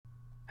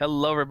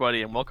Hello,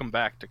 everybody, and welcome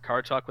back to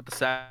Car Talk with the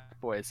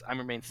Sack Boys. I'm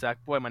your main Sack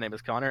Boy. My name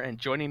is Connor, and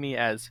joining me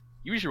as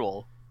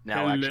usual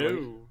now,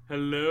 actually.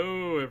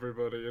 Hello,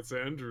 everybody. It's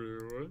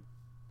Andrew.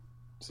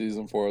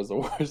 Season 4 is the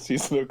worst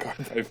season of Card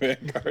by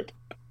Vanguard.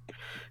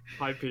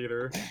 Hi,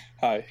 Peter.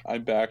 Hi,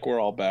 I'm back.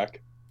 We're all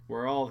back.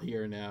 We're all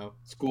here now.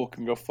 School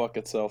can go fuck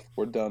itself.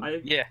 We're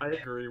done. Yeah. I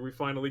agree. We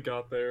finally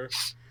got there.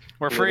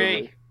 We're free.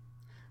 Literally.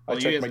 I Well,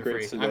 you checked guys my are grades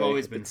free. today. I've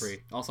always been It's-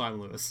 free. Also,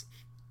 I'm Lewis.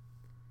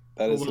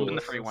 That is Hello. Been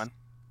the Lewis. free one.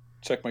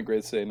 Check my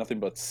grades today. Nothing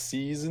but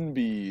C's and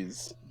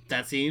B's.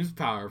 That seems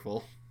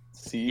powerful.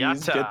 C's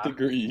Yatta. get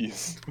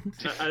degrees.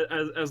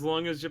 As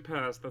long as you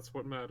pass, that's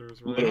what matters,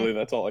 right? Literally,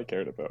 that's all I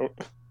cared about.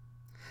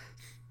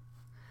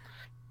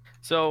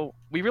 So,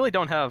 we really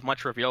don't have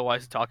much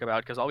reveal-wise to talk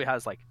about, because all we have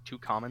is, like, two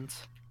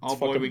commons. Oh It's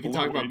boy, fucking we can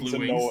talk about Wings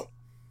Blue and Wings.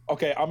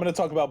 Okay, I'm gonna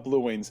talk about Blue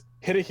Wings.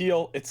 Hit a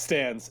heel, it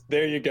stands.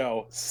 There you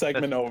go.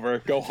 Segment over.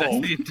 Go That's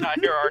home. the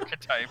entire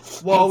archetype.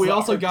 Well, we That's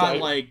also not got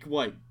right. like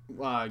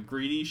what?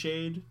 Greedy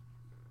Shade?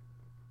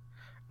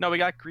 No, we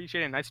got Greed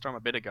Shade and Nightstorm a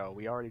bit ago.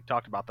 We already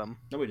talked about them.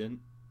 No, we didn't.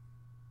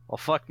 Well,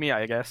 fuck me,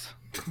 I guess.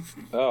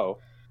 Oh,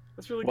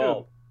 That's really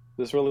well,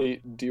 this really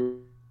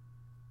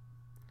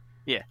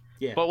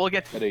Yeah. But we'll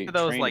get had a to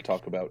those, train like, to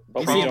talk about.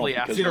 But You we see- probably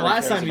don't, after. because See, the no one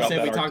last cares time we about said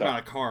that we talked archetype.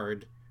 about a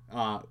card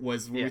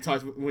was when Yeah. we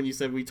talked when you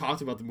said we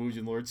talked about the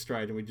Mugen Lord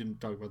Stride and we didn't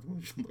talk about the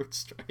Mugen Lord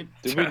Stride.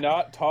 Did we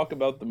not talk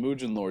about the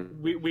Mugen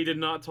Lord? We did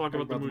not talk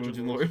about the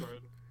Mugen Lord.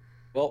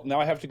 Well, now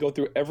I have to go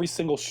through every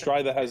single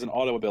stride that has an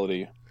auto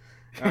ability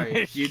All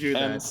right, you do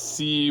and that.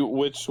 see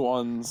which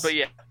ones. But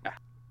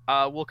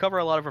yeah, we'll cover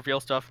a lot of reveal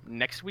stuff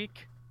next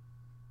week.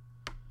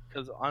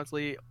 Because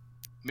honestly,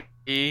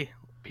 me,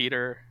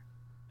 Peter,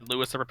 and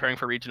Lewis are preparing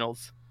for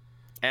regionals.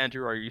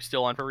 Andrew, are you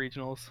still on for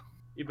regionals?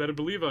 You better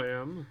believe I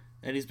am.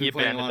 And he's been You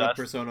playing a lot abandoned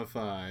of us. Persona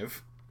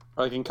 5.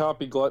 I can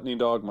copy Gluttony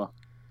Dogma.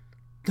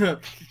 Yeah,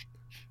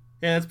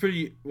 that's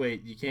pretty.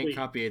 Wait, you can't Wait.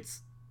 copy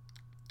its.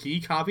 Can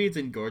you copy its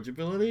engorge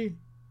ability?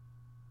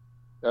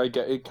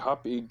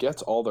 It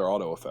gets all their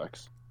auto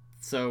effects.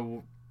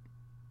 So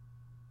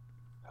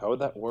How would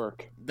that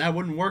work? that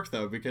wouldn't work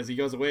though because he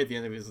goes away at the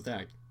end of his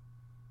attack.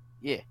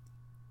 Yeah.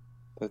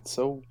 That's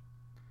so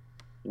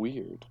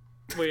weird.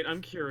 Wait,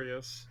 I'm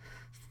curious.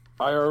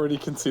 I already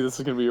can see this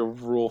is gonna be a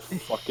rule.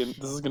 This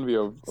is gonna be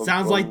a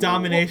Sounds like rule.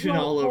 domination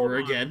Well, all hold over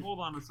on, again. Hold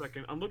on a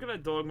second. I'm looking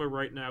at Dogma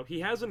right now.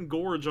 He has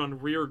Engorge on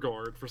rear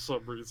guard for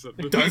some reason.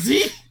 Does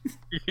he?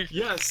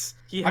 Yes.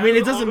 He I mean,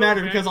 has it doesn't auto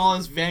matter because advantage- all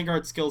his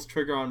Vanguard skills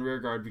trigger on rear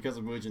guard because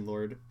of Mugen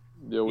Lord.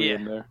 Yeah, we Yeah.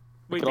 in there.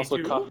 Wait, I can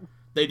they also do?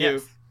 They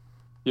do.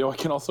 Yes. I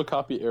can also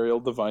copy Aerial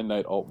Divine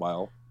Knight Alt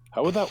Mile.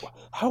 How would that?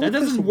 How That would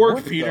this doesn't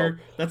work, though? Peter.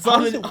 That's How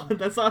not does an.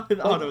 That's not an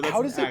Like, auto. That's how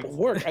an does act. it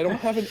work? I don't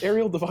have an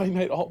Aerial Divine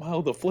Knight Alt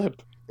Mile to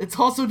flip. It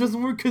also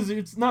doesn't work because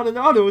it's not an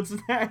auto. It's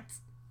an act.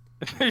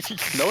 No,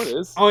 it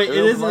is. Oh, it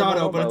Aerial is an Divine Knight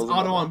auto, Alt but Mile it's is an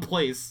auto on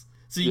place,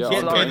 so you Yeah,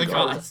 can't auto pay on the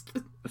guard. cost.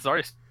 It's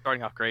already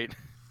starting off great.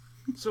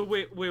 So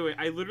wait.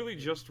 I literally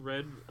just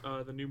read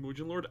the new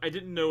Mugen Lord. I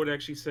didn't know it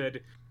actually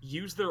said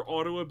use their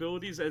auto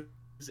abilities as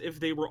if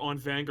they were on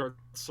Vanguard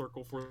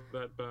Circle for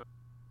that battle.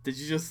 Did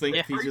you just think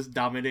Yeah. he just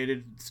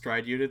dominated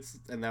stride units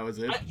and that was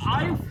it?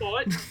 I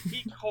thought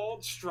he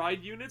called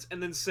stride units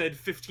and then said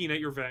 15 at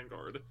your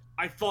Vanguard.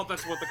 I thought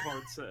that's what the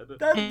card said.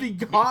 That'd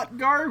be hot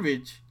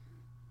garbage.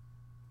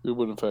 It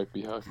would in fact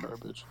be hot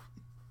garbage.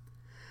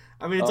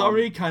 I mean, it's Um,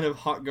 already kind of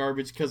hot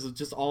garbage because of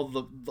just all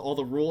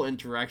the rule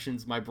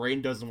interactions my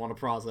brain doesn't want to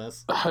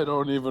process, I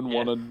don't even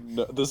Yeah. want to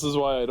know. This is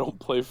why I don't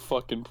play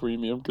fucking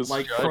premium because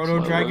like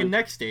Chrono Dragon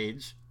next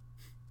stage.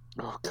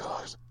 Oh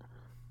god.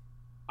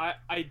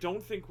 I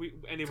don't think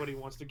anybody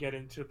wants to get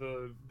into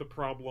the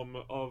problem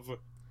of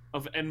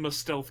Enma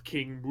Stealth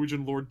King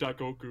Mugen Lord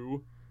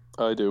Dagoku.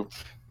 I do.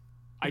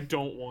 I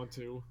don't want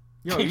to.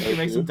 Yo, you can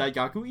make some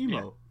Daigaku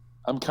emo.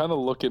 I'm kind of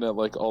looking at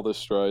like all the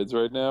strides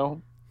right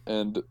now,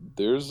 and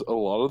there's a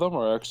lot of them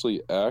are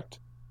actually act,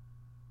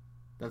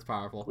 That's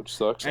powerful. which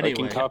sucks. I Anyway.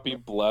 can copy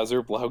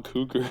Blazer Blau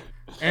Cougar.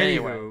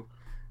 Anyway, Anyway.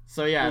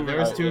 so yeah, there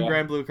was two Yeah.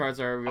 Grand Blue cards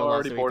that are revealed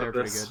last week. They're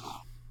pretty good.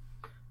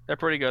 They're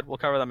pretty good. We'll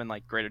cover them in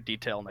like greater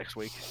detail next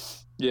week.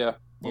 Yeah, Yeah.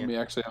 when we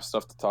actually have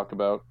stuff to talk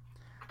about.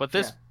 But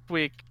this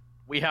week,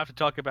 we have to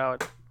talk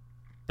about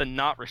the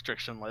not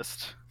restriction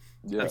list.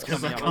 Yeah, That's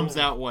Because that coming comes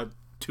out what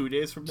 2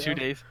 days from now. 2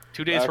 days.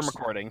 2 days from Actually-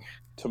 recording.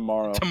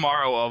 tomorrow.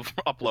 Tomorrow of It's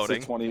uploading.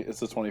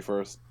 the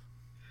 21st.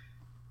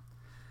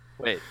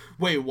 Wait.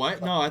 Wait,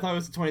 what? No, I thought it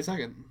was the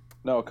 22nd.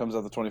 No, it comes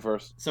out the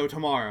 21st. So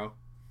tomorrow.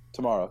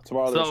 Tomorrow the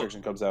So-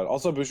 restriction comes out.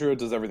 Also, Bushiroad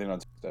does everything on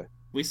Tuesday.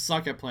 We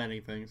suck at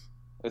planning things.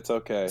 It's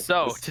okay.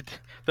 So This-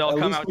 they'll at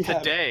come least out we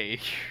have- today.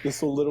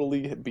 This will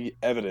literally be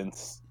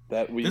evidence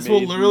that we. This made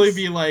will literally these-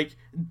 be like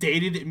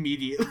dated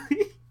immediately.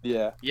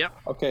 Yeah. Yep.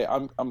 Okay,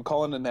 I'm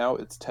calling it now.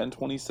 It's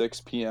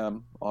 10:26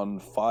 p.m. on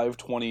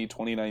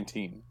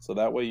 5/20/2019. So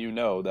that way you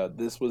know that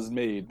this was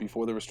made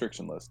before the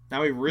restriction list.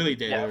 Now we really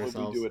dated Why would we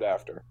ourselves. do it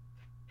after?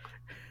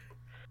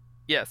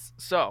 Yes.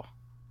 So,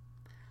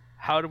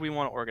 how do we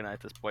want to organize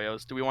this,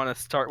 boyos? Do we want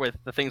to start with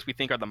the things we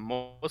think are the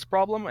most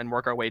problem and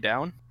work our way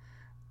down?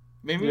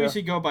 Maybe Yeah. we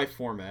should go by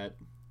format.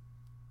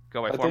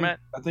 Go by I format.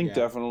 I think Yeah.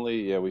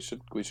 definitely, yeah, we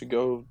should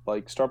go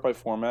like start by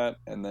format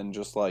and then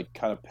just like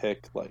kind of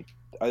pick like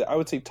I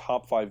would say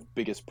top 5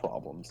 biggest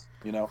problems,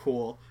 you know,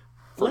 Cool.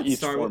 for Let's each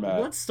start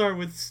format. let's start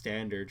with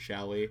standard,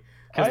 shall we?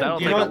 Because I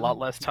that'll you take know a what? lot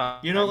less time.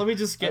 You know, let me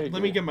just I get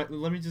let me agree. get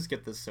let me just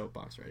get this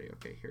soapbox ready.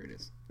 Okay, here it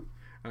is.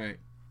 All right.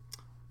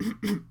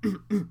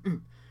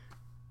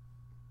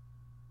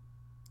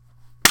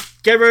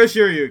 Get rid of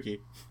Shiryuki.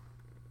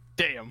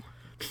 Damn.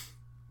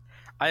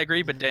 I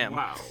agree, but damn.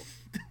 Wow.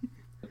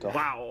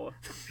 Wow.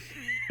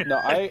 No,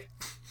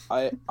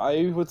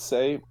 I would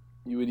say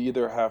you would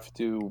either have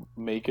to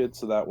make it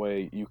so that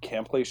way you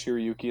can't play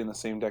Shiryuki in the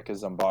same deck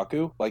as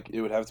Zambaku. Like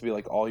it would have to be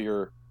like all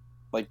your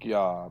like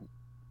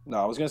no,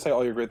 I was gonna say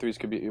all your grade 3s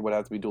could be it would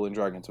have to be dueling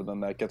dragons, but then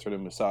that gets rid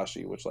of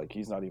Musashi, which like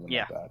he's not even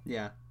Yeah. that bad.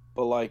 Yeah.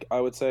 But like I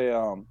would say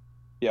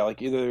yeah,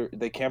 like either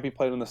they can't be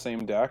played in the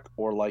same deck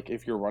or like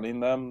if you're running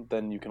them,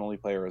 then you can only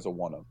play her as a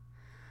 1-of.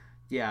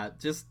 Yeah,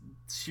 just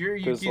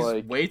Shiryuki's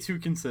like, way too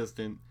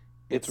consistent.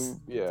 It's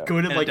yeah.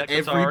 good at And a like deck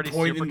that's every already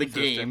point super in the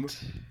game.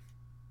 consistent.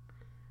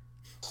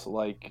 It's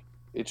like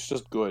it's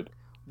just good.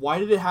 Why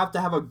did it have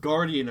to have a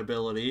guardian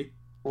ability?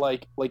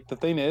 Like the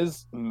thing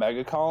is,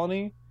 Mega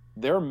Colony,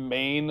 their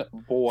main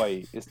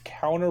boy is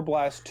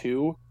Counterblast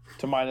 2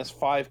 to minus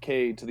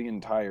 5k to the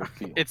entire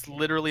field. It's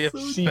literally a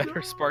So better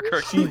dumb. Spark She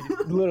Hercules.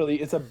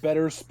 literally, it's a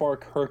better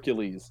Spark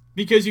Hercules.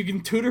 Because you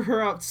can tutor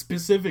her out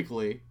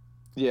specifically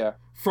Yeah,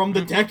 from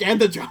the deck and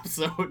the drop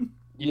zone.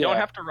 You don't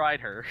have to ride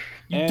her.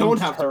 You And don't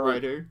have to her-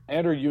 ride her.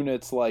 and her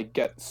units like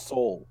get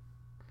Soul,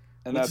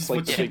 and Which that's is like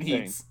what the she big thing.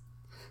 needs.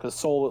 Because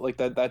Soul, like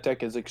that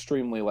deck is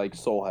extremely like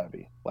Soul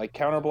heavy. Like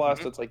Counterblast,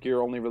 Mhm. it's like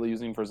you're only really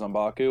using for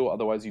Zambaku.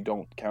 Otherwise, you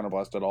don't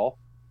Counterblast at all.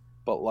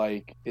 But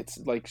like it's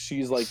like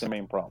she's like the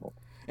main problem.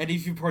 And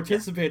if you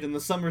participate in the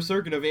summer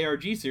circuit of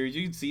ARG series,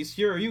 you can see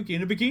Shiryuki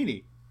in a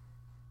bikini.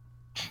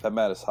 That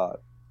mat is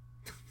hot.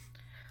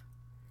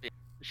 That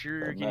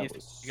Shiryuki mat needs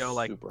was to go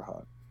like super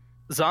hot.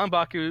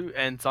 Zanbaku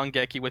and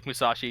Zangeki with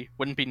Musashi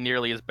wouldn't be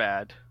nearly as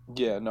bad.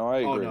 Yeah, no,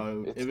 I Oh agree.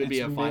 no, It's- it would be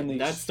it's a fine. mainly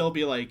That'd still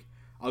be like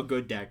a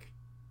good deck.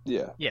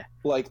 Yeah. Yeah.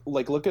 Like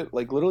look at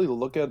literally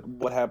look at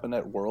what happened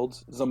at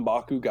Worlds.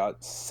 Zambaku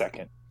got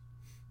second.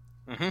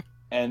 Mhm.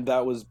 And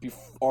that was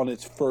on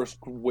its first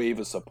wave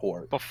of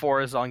support. Before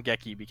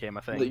Zangeki became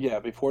a thing. Yeah,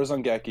 before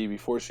Zangeki,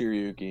 before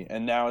Shiryuki,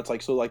 and now it's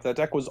like so like that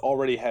deck was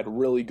already had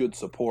really good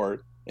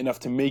support enough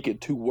to make it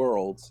to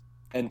Worlds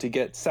and to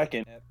get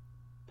second,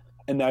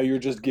 and now you're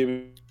just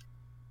giving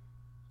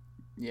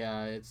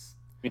Yeah, it's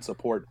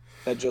support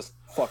that just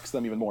fucks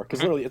them even more.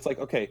 Because literally, it's like,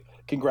 okay,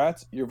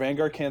 congrats, your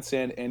Vanguard can't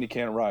stand and you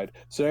can't ride.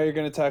 So now you're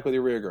going to attack with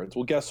your rear guards.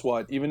 Well, guess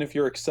what? Even if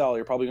you're Excel,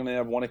 you're probably going to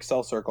have one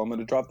Excel circle. I'm going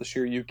to drop the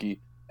Shiryuki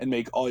and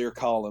make all your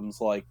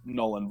columns like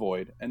null and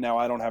void. And now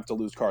I don't have to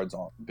lose cards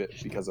on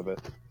because of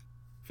it.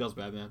 feels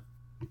bad, man.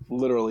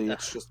 Literally,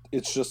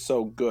 it's just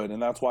so good,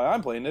 and that's why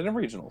I'm playing it in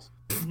regionals.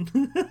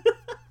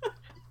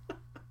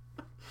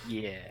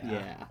 Yeah.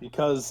 Yeah.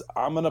 Because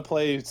I'm gonna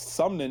play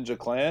some Ninja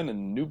Clan,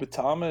 and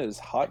Nubatama is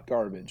hot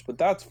garbage. But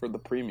that's for the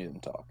premium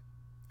talk.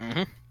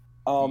 Mhm.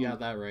 You got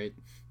that right.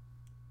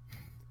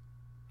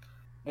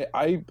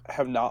 I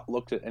have not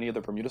looked at any of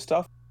the Bermuda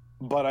stuff,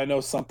 but I know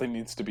something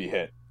needs to be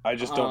hit. I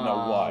just don't know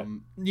why.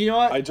 You know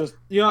what? I just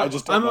You know, I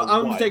just don't know I'm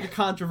gonna why. take a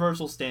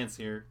controversial stance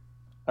here.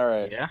 all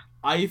right. Yeah.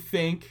 I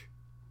think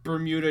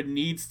Bermuda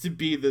needs to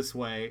be this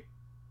way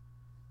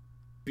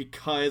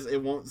because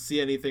it won't see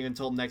anything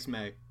until next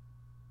May.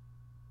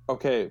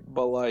 Okay,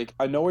 but like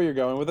I know where you're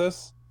going with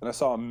this, and I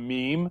saw a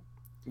meme.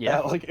 Yeah.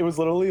 That, like it was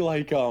literally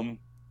like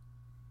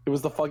it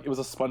was a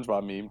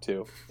SpongeBob meme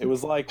too. It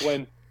was like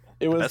when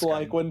it was That's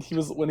like kind.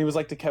 when he was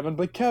like to Kevin,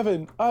 but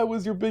Kevin, I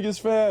was your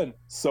biggest fan.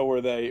 So were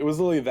they. It was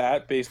literally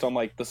that based on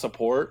like the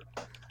support.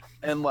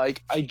 And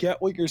like I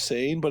get what you're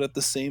saying, but at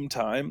the same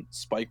time,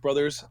 Spike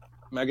Brothers,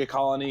 Mega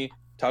Colony,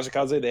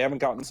 Tajikaze, they haven't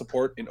gotten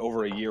support in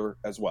over a year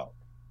as well.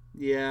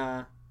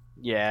 Yeah,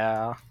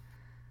 Yeah.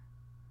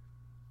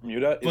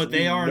 Bermuda is but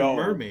they are no,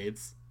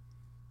 mermaids.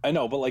 I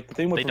know, but like the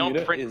thing with They Bermuda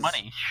don't print is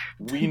money.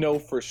 we know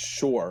for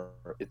sure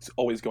it's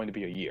always going to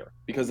be a year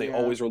because they Yeah.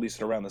 always release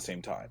it around the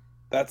same time.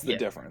 That's the Yeah.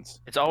 difference.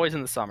 It's always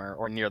in the summer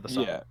or near the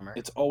summer. Yeah,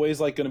 it's always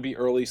like going to be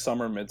early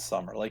summer,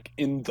 midsummer, like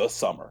in the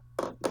summer,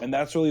 and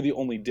that's really the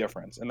only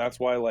difference. And that's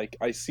why, like,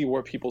 I see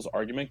where people's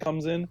argument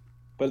comes in,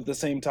 but at the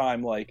same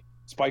time, like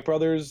Spike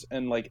Brothers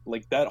and like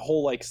that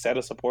whole like set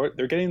of support,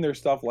 they're getting their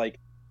stuff like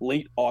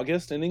late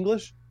August in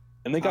English,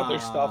 and they got their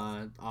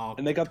stuff,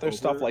 and they got their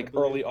stuff October, I like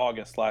believe. early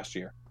August last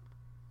year.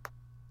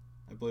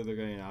 I believe they're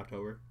going in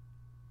October.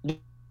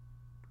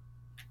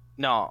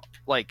 No,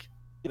 like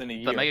In a the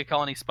year. Mega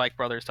Colony, Spike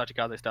Brothers,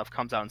 Tachikaze stuff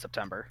comes out in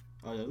September.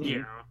 Oh, yeah.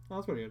 Yeah. Oh,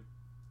 that's pretty good.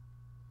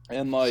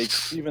 And like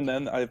even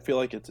then, I feel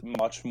like it's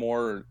much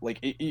more like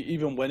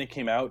even when it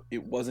came out,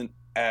 it wasn't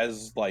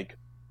as like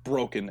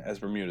broken as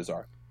Bermudas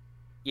are.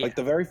 Yeah. Like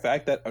the very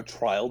fact that a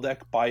trial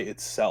deck by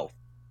itself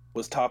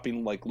was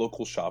topping like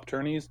local shop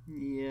tourneys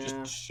Yeah.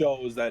 just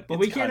shows that. But it's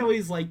we can't kind of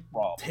always like a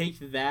problem.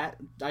 take that.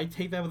 I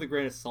take that with a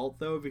grain of salt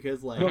though,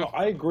 because like No,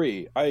 I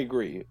agree,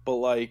 but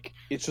like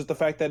it's just the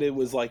fact that it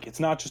was like it's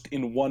not just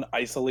in one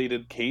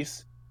isolated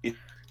case.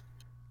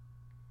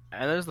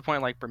 And there's the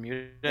point, like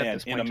Bermuda at And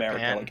this in point, America,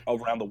 Japan like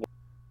around the world,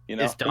 you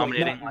know, is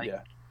dominating.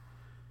 yeah.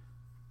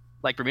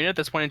 Like Bermuda at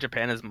this point in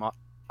Japan is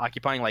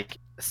occupying like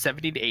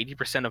 70 to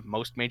 80% of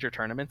most major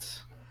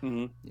tournaments.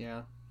 Hmm.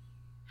 yeah.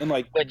 And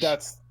like Which-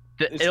 that's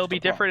it's It'll just be a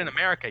different in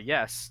problem. America,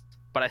 yes,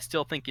 but I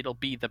still think it'll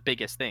be the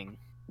biggest thing.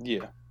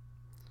 Yeah.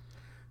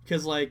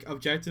 Because like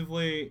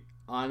objectively,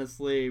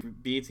 honestly,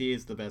 BT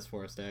is the best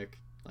force deck.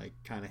 Like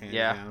kind of hands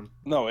Yeah. down.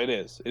 No, it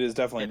is. It is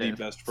definitely It the is.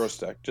 best first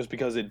deck, just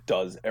because it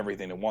does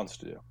everything it wants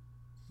to do.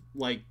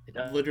 Like It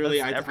does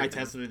literally, I everything.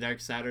 tested the deck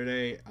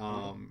Saturday.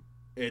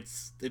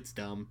 It's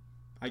dumb.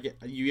 I get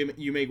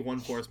you make one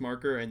force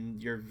marker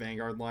and your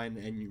Vanguard line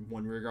and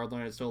one rear guard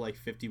line is still like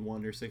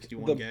 51 or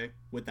 61k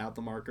without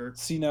the marker.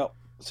 See now,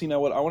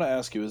 what I want to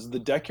ask you is the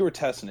deck you were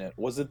testing it.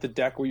 Was it the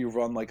deck where you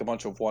run like a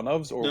bunch of one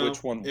ofs, or No,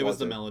 which one? It was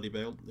the Melody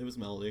build. It was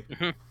Melody.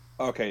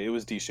 Okay, it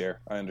was D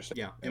share. I understand.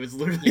 Yeah, it was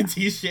literally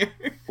T-share.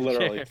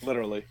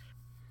 literally.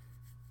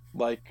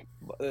 Like,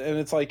 and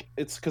it's like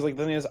it's because like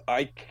the thing is,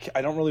 I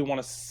don't really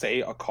want to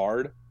say a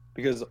card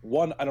because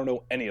one, I don't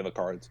know any of the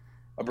cards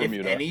of If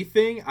Bermuda.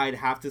 anything, I'd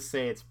have to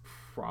say it's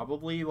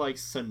probably like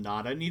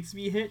Sonata needs to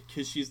be hit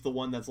because she's the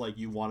one that's like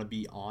you want to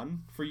be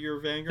on for your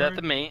Is Vanguard.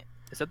 that the main?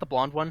 Is that the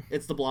blonde one?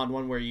 It's the blonde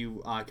one where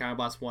you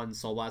counterblast one,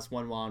 soul blast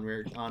one while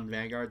on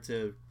Vanguard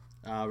to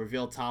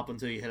reveal top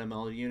until you hit a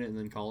Melody unit and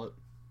then call it.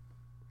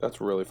 That's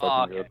really Oh,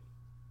 fucking okay. good.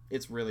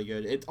 It's really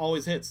good. It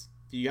always hits.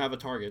 You have a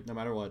target no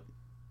matter what,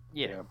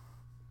 Yeah.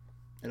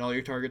 and all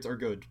your targets are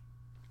good.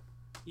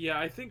 Yeah,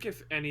 I think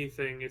if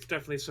anything, it's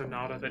definitely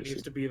Sonata that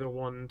needs to be the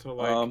one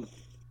to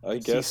I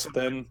guess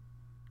something. then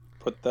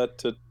put that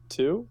to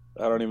 2.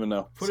 I don't even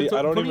know. Putting it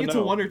even to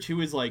know. 1 or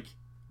 2 is like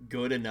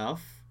good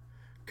enough,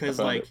 because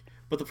I found like. it.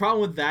 But the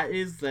problem with that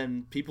is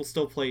then people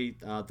still play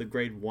the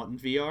grade 1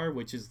 VR,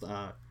 which is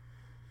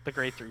The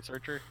grade 3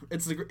 searcher.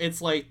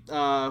 it's like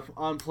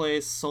on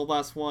place, soul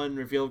blast 1,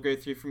 reveal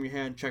grade 3 from your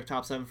hand, check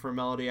top 7 for a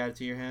Melody, add it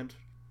to your hand.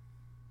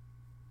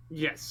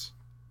 yes.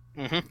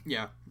 Mm-hmm.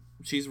 Yeah,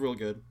 she's real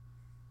good.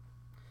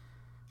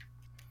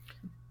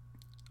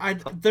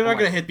 They're not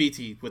gonna hit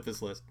BT with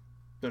this list.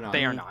 They're not.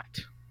 They are not.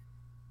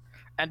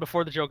 And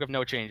before the joke of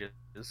no changes.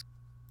 It's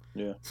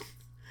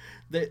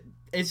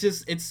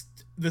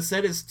the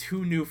set is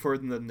too new for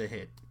them to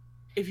hit.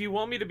 If you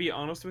want me to be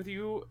honest with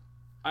you,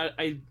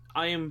 I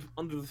am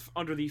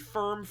under the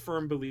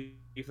firm belief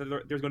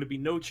that there's going to be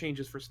no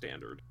changes for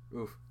standard.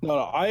 Oof. No,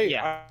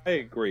 I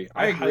agree.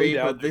 I agree, highly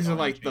doubt but these they're are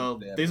going like to change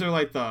the that. these are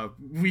like the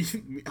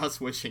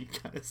us wishing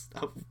kind of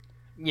stuff.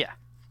 Yeah.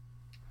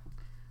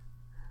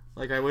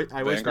 Like I wish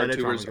Vanguard Metatron would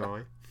tubers go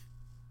away.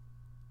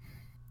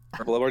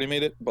 Well, I've already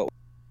made it, but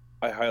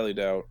I highly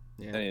doubt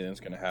Yeah. anything's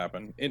going to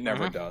happen. It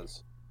never Uh-huh.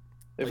 does.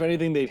 If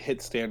anything, they'd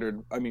hit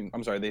standard. I mean,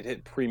 I'm sorry, they'd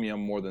hit premium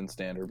more than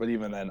standard. But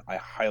even then, I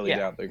highly Yeah.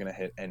 doubt they're going to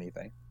hit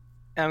anything.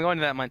 And I'm going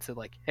to that mindset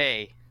like,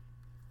 hey,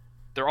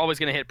 they're always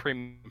going to hit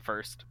premium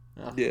first.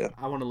 Yeah.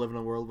 I want to live in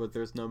a world where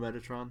there's no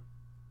Metatron.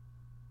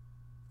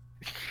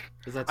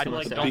 Is that I too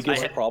much like The to ask?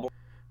 biggest I- problem.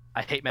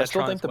 I hate Metatron. I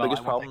still think as the well.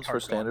 biggest I want that problems for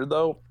card gone. standard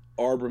though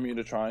are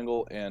Bermuda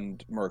Triangle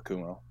and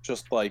Murakumo.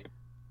 Just like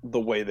the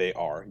way they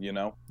are, you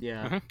know.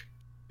 Yeah. Mhm.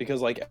 Because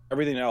like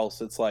everything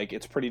else, it's like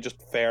it's pretty just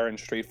fair and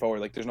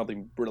straightforward. Like there's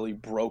nothing really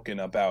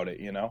broken about it,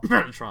 you know.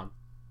 Metatron.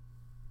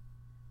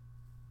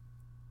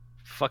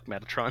 Fuck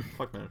Metatron.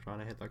 Fuck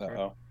Metatron. I hate that Uh card.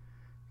 oh,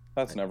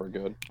 that's never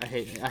good. I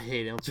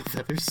hate Angel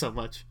Feathers so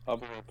much. I'll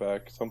be right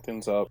back.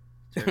 Something's up.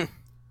 I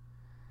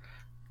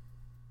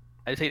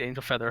just hate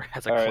Angel Feather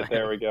as a All right, clan.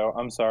 there we go.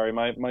 I'm sorry,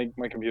 my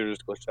computer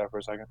just glitched out for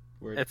a second.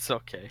 Weird. It's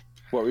okay.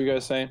 What were you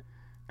guys saying?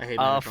 I hate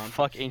Metatron.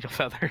 Fuck Angel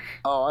Feather.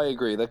 Oh, I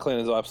agree. That clan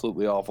is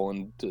absolutely awful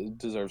and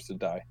deserves to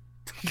die.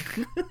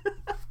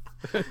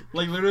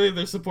 Like literally,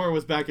 their support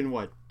was back in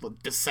what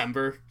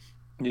December.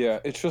 Yeah,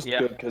 it's just Yeah.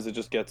 good because it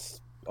just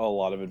gets a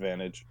lot of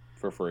advantage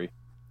for free.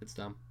 It's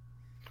dumb.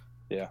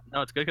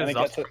 No, it's good And because it it's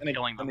gets also it- and it-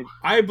 killing and them. it-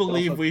 I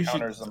believe also we should.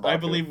 counters Zombaku. I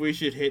believe we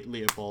should hit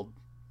Leopold.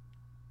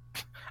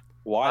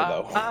 Why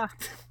though? Uh,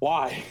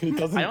 Why? It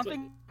doesn't. I don't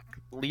think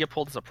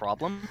Leopold is a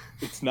problem.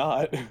 It's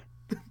not.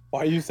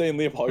 Why are you saying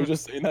Leopold? You're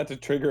just saying that to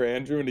trigger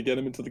Andrew and to get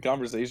him into the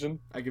conversation.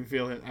 I can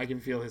feel it. I can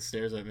feel his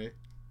stares at me.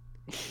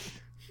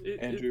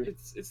 Andrew.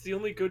 It's the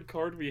only good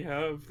card we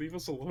have. Leave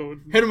us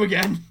alone. Hit him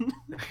again.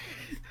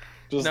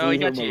 Just No, you leave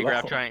got him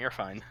Geograph alone. Giant. You're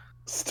fine.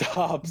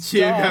 Stop.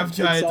 Geograph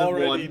Stop. Giant It's did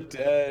already one.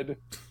 dead.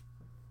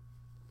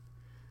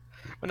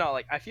 But no,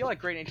 like I feel like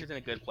Great Nature's in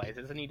a good place.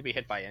 It doesn't need to be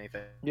hit by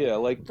anything. Yeah,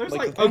 like There's the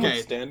like- thing with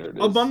okay, standard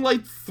is, Among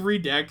like 3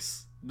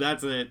 decks,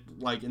 that's it.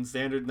 Like in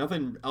standard,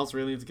 nothing else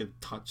really needs to get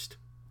touched,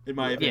 in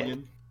my Yeah.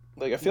 opinion.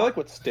 like I feel like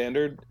with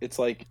standard, it's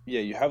like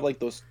you have like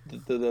those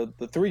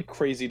the 3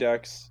 crazy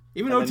decks.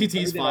 Even And then OTT is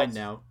everything fine else-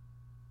 now.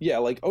 Yeah,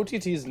 like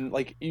OTTs,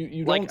 like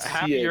you Like don't see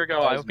half a year it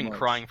ago, I as would have been much.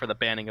 crying for the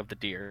banning of the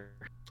deer.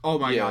 Oh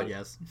my Yeah. god,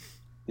 yes.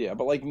 Yeah,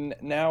 but like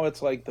now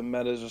it's like the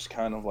meta's just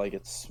kind of like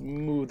it's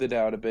smoothed it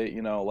out a bit,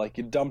 you know, like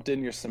you dumped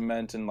in your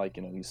cement and like,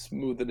 you know, you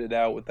smoothed it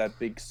out with that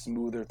big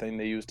smoother thing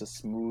they use to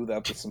smooth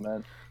out the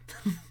cement.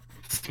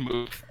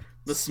 Smooth.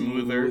 The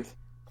smoother.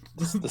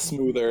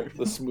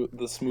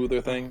 The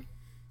smoother thing.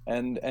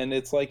 And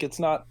it's like it's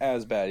not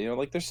as bad, you know,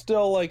 like there's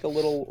still like a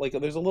little like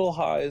there's a little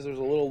highs, there's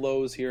a little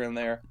lows here and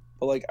there.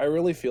 But like I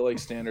really feel like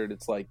standard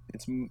it's like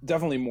it's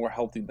definitely more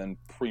healthy than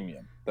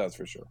premium. That's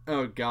for sure.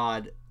 Oh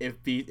god, if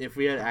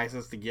we had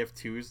access to gift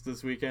 2s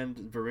this weekend,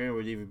 Vermeer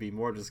would even be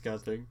more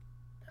disgusting.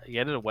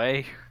 Get it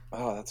away.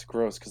 Oh, that's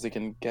gross because they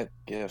can get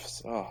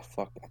gifts. Oh,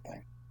 fuck that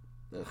thing.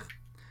 Ugh.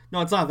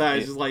 No, it's not that.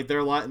 It's Yeah. just like they're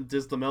a lot.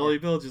 Just the melody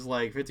build, just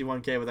like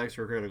 51k with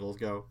extra criticals.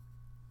 Go.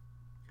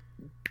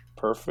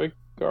 Perfect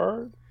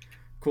guard.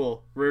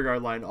 Cool.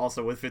 Rearguard line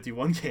also with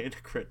 51k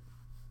to crit.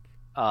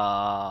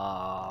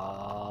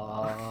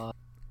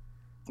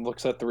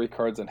 Looks at 3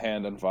 cards in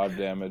hand and 5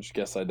 damage.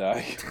 Guess I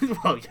die.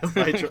 Well, yes,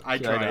 I Should I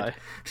tried. die?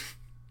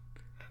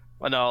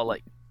 Well, no,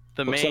 like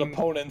the Looks at main.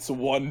 opponents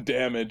 1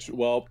 damage.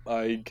 Well,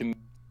 I can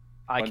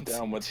I went can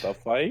down see with the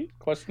fight?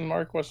 Question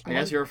mark? Question I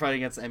mark? guess you were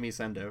fighting against Emi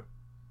Sendo,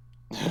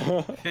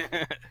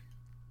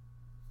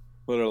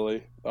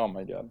 Literally. Oh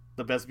my god.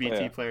 the best BT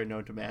Yeah. player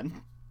known to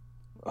man.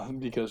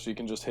 Because she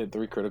can just hit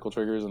 3 critical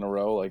triggers in a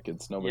row like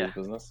it's nobody's Yeah.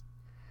 business.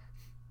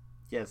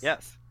 Yes.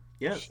 Yes.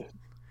 Yes. Shit.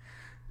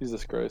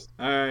 Jesus Christ.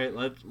 All right.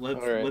 Let's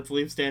Alright. let's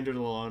leave standard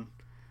alone.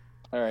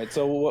 All right.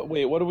 So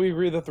what do we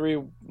agree the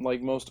 3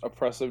 like most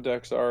oppressive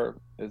decks are?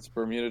 It's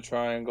Bermuda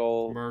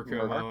Triangle,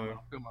 Murko,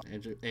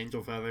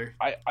 Angel Feather.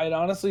 I'd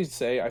honestly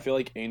say I feel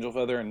like Angel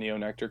Feather and Neo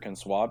Nectar can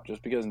swap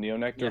just because Neo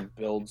Nectar Yeah.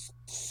 builds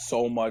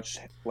so much.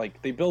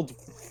 Like they build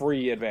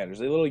free advantage.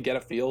 They literally get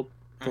a field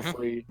for Mhm.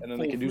 free, and then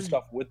For they can do free.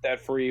 stuff with that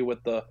free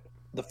with the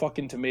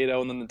fucking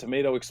tomato, and then the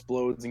tomato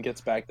explodes and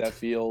gets back that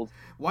field.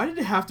 Why did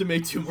it have to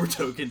make 2 more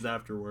tokens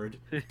afterward?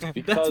 That's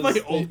Because my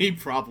they- only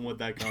problem with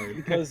that card.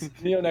 Because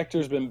Neo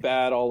Nectar's been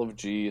bad all of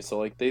G, so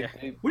like Yeah.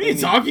 What are you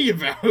need- talking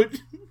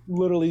about?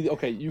 Literally,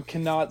 okay, you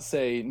cannot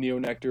say Neo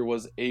Nectar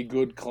was a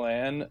good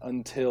clan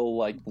until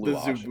like Blue The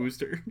Zoo Asha.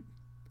 Booster.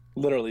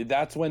 Literally,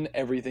 that's when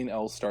everything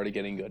else started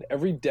getting good.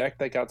 Every deck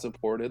that got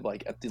supported,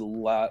 like at the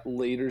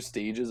later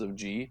stages of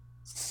G,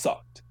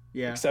 sucked.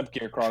 Yeah. Except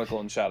Gear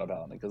Chronicle and Shadow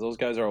Paladin, because those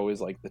guys are always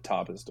like the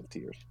toppest of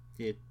tiers.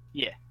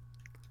 Yeah.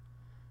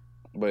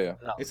 But yeah,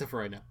 Except for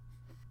right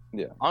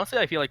now. Honestly,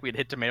 I feel like we'd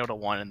hit tomato to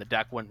 1 and the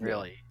deck wouldn't Yeah.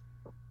 really.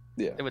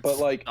 yeah. It would But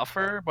like,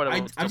 suffer, but it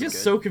would I'm still be just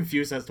good. so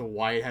confused as to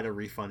why it had to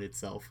refund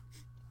itself.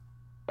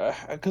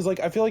 because like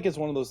I feel like it's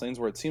one of those things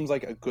where it seems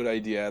like a good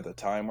idea at the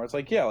time, where it's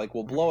like, yeah, like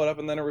we'll blow it up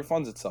and then it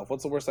refunds itself.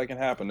 What's the worst that can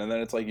happen? And then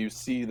it's like you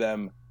see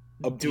them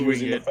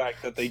abusing the it.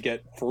 fact that they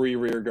get free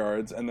rear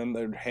guards, and then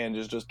their hand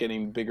is just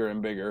getting bigger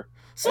and bigger.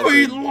 Sweet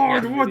Okay.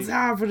 lord, Yeah. what's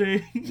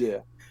happening? Yeah.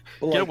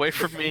 But, Get like, away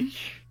from me.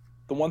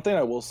 The one thing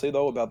I will say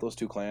though about those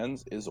 2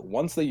 clans is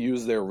once they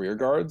use their rear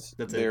guards,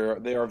 That's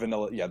it. they are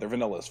vanilla. Yeah, they're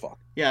vanilla as fuck.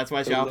 Yeah, that's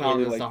why They're Shadow Paladin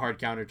literally is the like- hard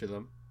counter to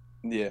them.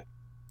 Yeah.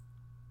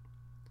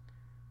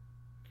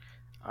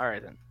 All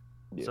right then.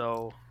 Yeah.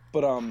 So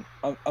But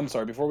I'm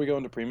sorry. Before we go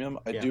into premium,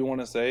 I Yeah. do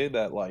want to say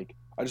that like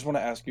I just want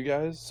to ask you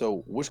guys.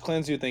 So which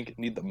clans do you think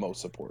need the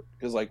most support?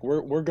 Because like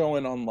we're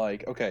going on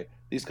like okay,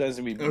 these clans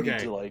need Okay.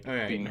 to like All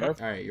right. be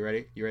nerfed. All right. You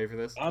ready? You ready for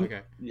this? I'm-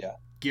 Okay. Yeah,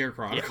 Gear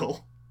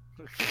Chronicle.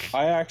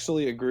 I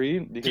actually agree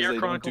because Gear they don't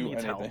Chronicle do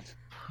needs anything.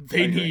 help.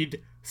 They agree.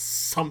 need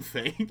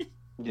something.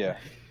 Yeah,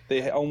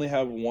 they only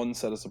have one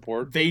set of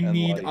support. They and,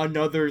 need like,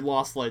 another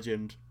Lost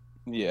Legend.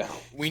 yeah,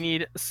 we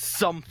need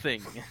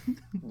something.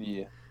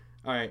 yeah.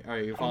 All right. All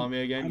right. You follow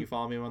me again? You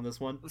follow me on this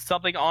one?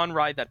 Something on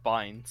ride that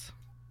binds.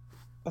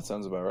 That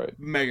sounds about right.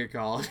 Mega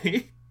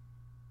Colony.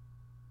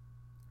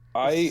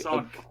 I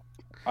Suck.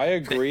 I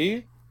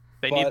agree.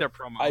 They But need their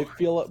promo. I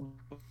feel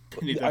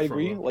They need I that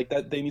agree promo. like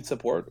that they need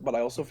support, but I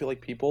also feel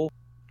like people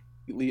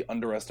completely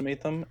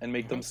underestimate them and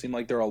make them seem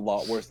like they're a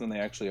lot worse than they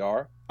actually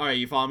are. All right.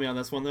 You follow me on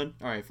this one then?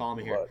 All right. Follow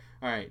me here.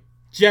 But, All right.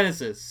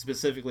 Genesis,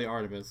 specifically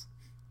Artemis.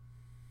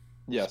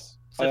 yes.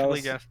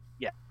 Specifically, I, was, just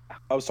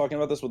I was talking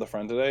about this with a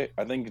friend today.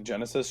 I think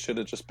Genesis should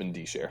have just been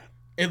D-Share.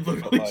 It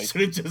literally like-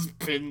 should have just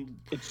been.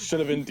 It should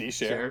have been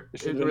D-Share. Sure. It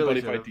should It have been really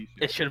Buddy Fight should've.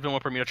 D-Share. it should have been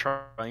what Bermuda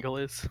Triangle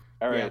is.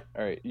 All right, Yeah.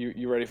 all right.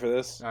 You ready for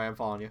this? All right. I'm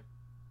following you.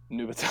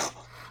 Nubatal.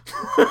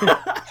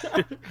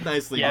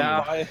 Nicely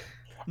Yeah. done. I'm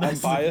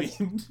Nicely biased.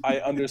 done. I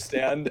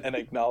understand and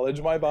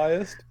acknowledge my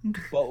bias,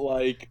 but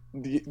like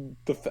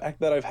the fact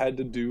that I've had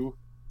to do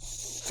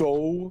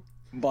so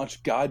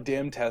much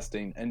goddamn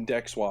testing and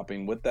deck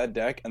swapping with that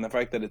deck, and the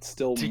fact that it's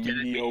still To get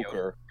it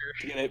mediocre,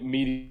 to get it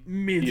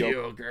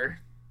Mediocre.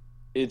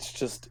 it's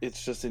just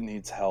it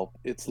needs help.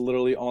 It's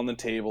literally on the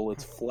table,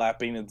 it's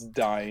flapping, it's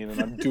dying, and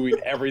I'm doing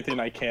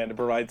everything I can to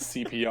provide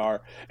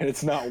CPR, and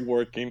it's not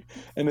working.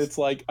 And it's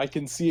like I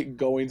can see it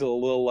going to the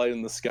little light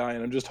in the sky,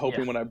 and I'm just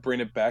hoping Yeah. when I bring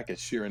it back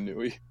it's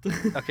Shiranui.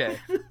 Okay,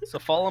 so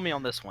follow me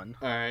on this one.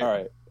 All right.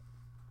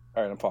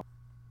 All right, I'm fine.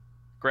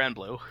 Grand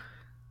Blue.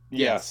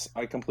 Yes,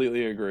 I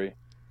completely agree.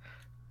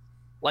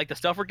 Like the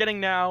stuff we're getting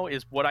now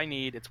is what I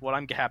need. It's what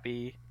I'm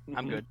happy.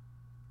 I'm Mhm. good.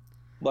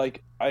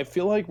 like I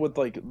feel like with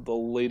like the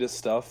latest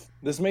stuff,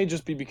 this may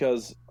just be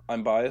because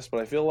I'm biased, but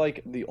I feel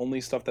like the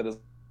only stuff that is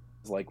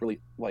like really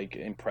like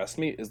impressed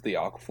me is the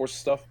Aquaforce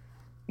stuff,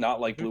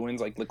 not like Blue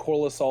Wings, like the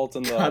Coral Assault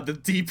and God, the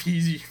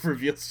DP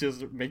reveals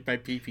just make my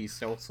pee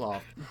so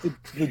soft.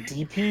 the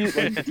DP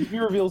like the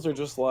DP reveals are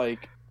just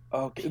like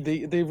okay,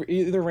 they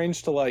either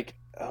range to like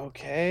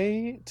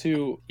okay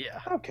to Yeah.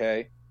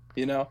 okay,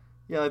 you know.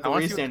 Yeah, like I the wanna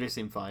race see what- standards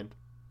seem fine.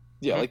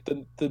 Yeah, Mhm. like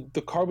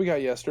the card we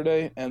got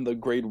yesterday and the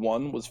grade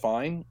 1 was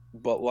fine,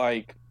 but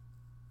like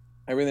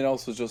everything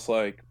else was just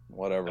like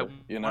whatever,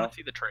 you I know. want to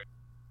see the trade.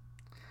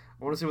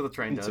 I want to see what the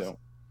train Me does. too.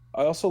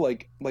 I also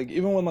like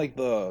even when like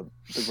the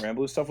Grand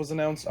Blue stuff was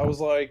announced, I was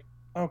like,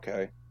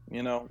 okay,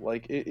 you know,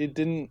 like it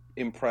didn't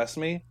impress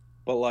me,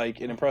 but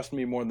like it impressed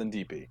me more than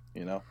DP,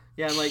 you know.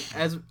 Yeah, and like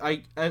as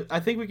I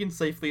think we can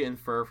safely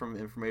infer from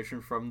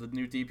information from the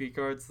new DP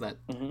cards that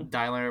Mm-hmm.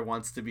 Dyliner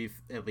wants to be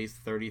at least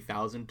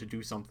 30,000 to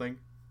do something.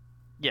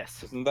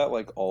 Yes. Isn't that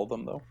like all of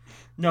them though?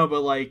 No,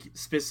 but like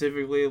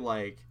specifically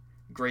like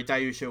Great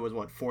Dayusha was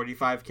what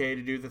 45k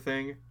to do the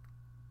thing.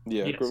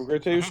 Yeah, Yes.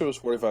 Great Dayusha was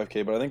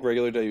 45k, but I think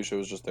regular Dayusha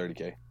was just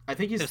 30k. I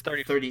think he's It's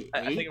 30 38.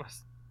 I think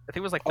it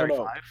was like Oh,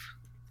 no. 35.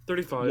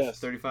 35. Yes,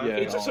 35? Yeah,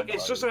 It's just no,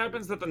 it's just so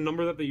happens that the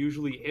number that they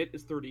usually hit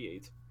is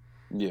 38.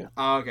 yeah.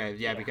 Oh, okay,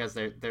 yeah, Yeah. because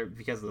they're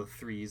because of the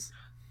threes.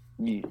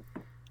 Yeah.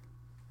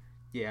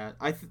 Yeah,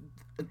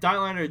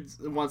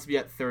 Dyliner wants to be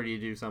at 30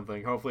 to do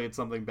something. Hopefully, it's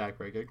something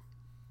backbreaking.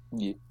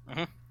 Yeah.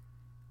 Mhm.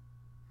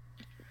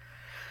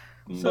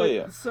 So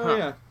yeah. so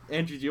yeah,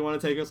 Andrew, do you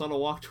want to take us on a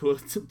walk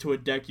to a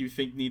deck you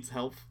think needs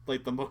help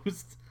like the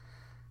most?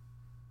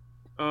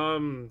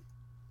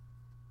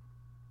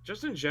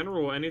 Just in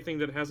general, anything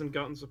that hasn't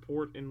gotten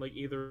support in like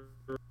either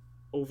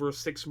over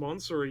 6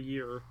 months or a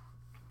year.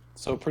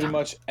 So pretty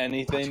much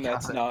anything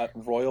that's Gotcha. not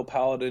Royal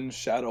Paladin,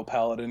 Shadow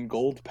Paladin,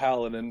 Gold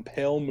Paladin,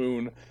 Pale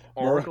Moon,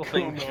 Oracle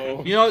Murakumo,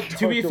 thing. You know,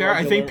 to be Dark fair,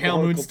 I think Irregular, Pale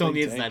Moon Oracle still Think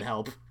needs Tank. that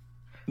help.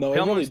 No, it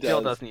Pale Moon really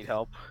still does. does need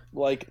help.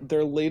 Like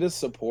their latest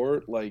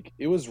support, like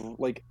it was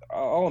like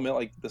I'll admit,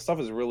 like the stuff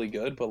is really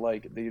good, but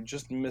like they're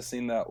just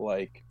missing that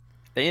like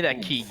They need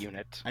that key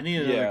unit. I need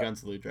another Yeah.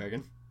 Gunsalute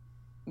Dragon.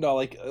 no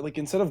like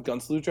instead of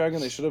Gunsalute Dragon,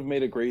 they should have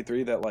made a grade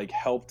 3 that like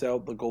helped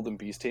out the Golden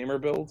Beast Tamer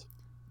build.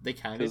 They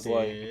kind of 'Cause,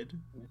 like, did.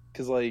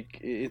 Because like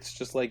it's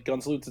just like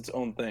Gunsalute's its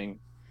own thing,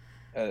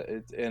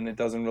 and it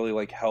doesn't really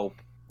like help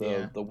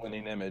Yeah. the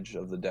winning image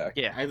of the deck.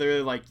 Yeah. I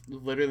literally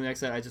the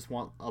next set, I just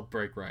want a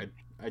break ride.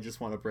 I just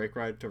want a break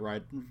ride to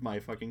ride my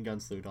fucking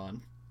Gunsalute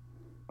on.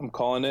 I'm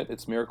calling it.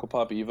 It's Miracle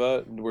Pop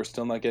Eva. We're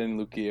still not getting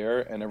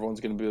Lukier, and everyone's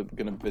gonna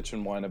bitch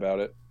and whine about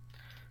it.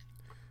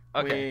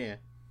 Okay. Yeah.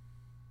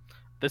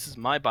 This is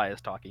my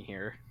bias talking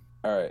here.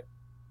 All right,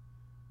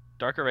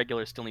 Dark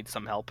Irregular still needs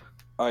some help.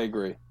 I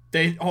agree.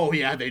 They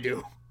they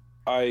do.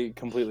 I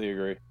completely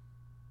agree.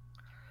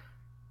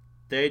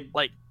 They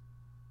Like,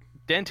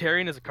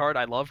 Dantarian is a card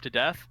I love to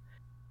death.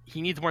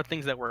 He needs more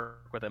things that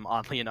work with him,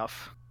 oddly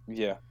enough.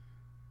 Yeah,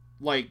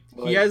 like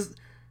Like-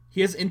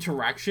 he has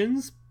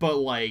interactions, but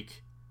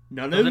like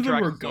none Those of them were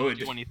interactions don't good.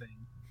 do anything.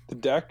 the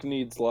deck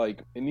needs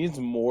like it needs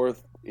more.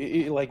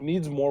 It like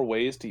needs more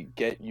ways to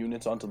get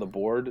units onto the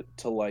board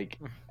to like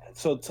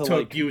to To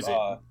like abuse it.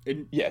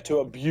 And- Yeah, to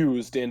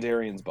abuse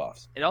Dandarian's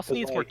buffs. It also 'Cause,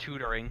 needs more like-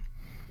 tutoring.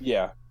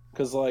 Yeah,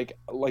 because like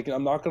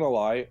I'm not gonna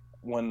lie,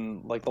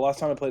 when like the last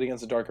time I played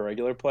against a Dark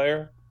Irregular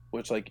player,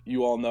 which like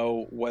you all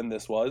know when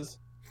this was,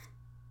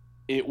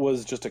 it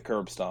was just a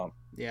curb stomp.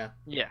 yeah.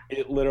 Yeah.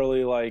 It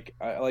literally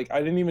I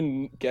didn't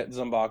even get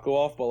Zumbaku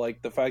off, but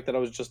like the fact that I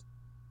was just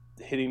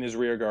hitting his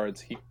rear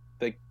guards, he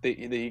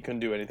couldn't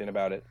do anything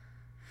about it.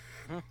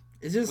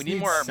 It just We need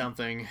needs more-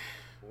 something.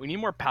 We need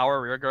more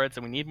power rear guards,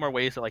 and we need more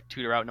ways to like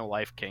tutor out No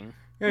Life King.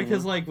 Yeah,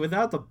 because like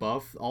without the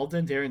buff, all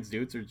Dantarian's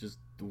dudes are just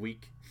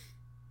weak.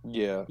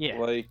 Yeah, Yeah.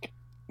 like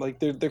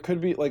there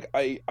could be like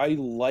I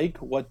like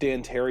what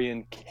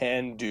Dantarian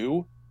can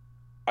do.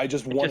 I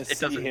just want to It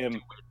see doesn't him. do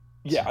it.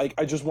 Yeah,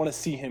 I just want to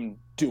see him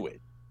do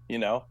it. You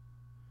know.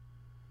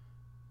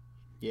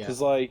 Yeah.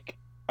 Because like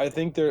I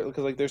think there's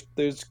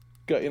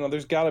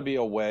got to be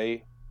a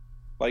way.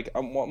 Like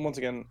once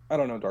again, I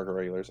don't know Dark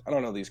Irregulars. I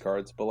don't know these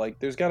cards, but like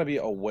there's got to be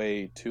a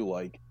way to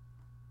like,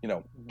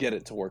 get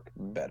it to work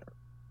better.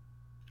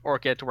 Or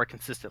get it to work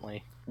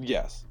consistently.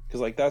 Yes,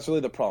 because like that's really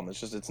the problem. It's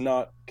just it's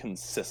not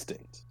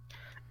consistent.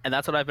 And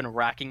that's what I've been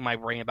racking my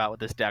brain about with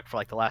this deck for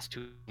like the last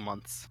 2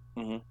 months.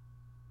 Mhm.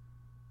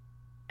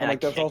 And like, I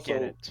that's can't get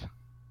also- it.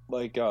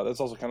 Like that's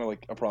also kind of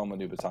like a problem with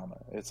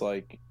Nubatama. It's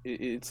like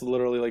it's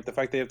literally like the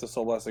fact that you have to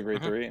Soul Blast a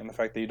grade Mhm. 3 and the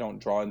fact that you don't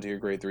draw into your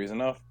grade 3s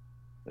enough.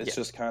 It's Yeah.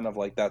 just kind of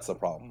like that's the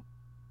problem.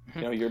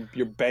 Mhm.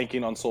 You're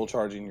banking on soul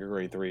charging your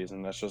grade 3s,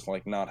 and that's just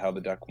like not how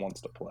the deck wants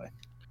to play.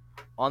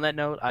 On that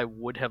note, I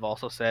would have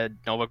also said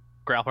Nova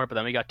Grappler, but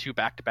then we got 2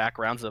 back-to-back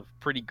rounds of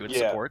pretty good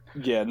Yeah. support.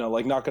 Yeah, no,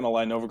 like not gonna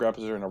lie, Nova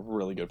Grappers are in a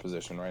really good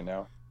position right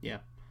now.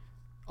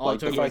 All like, it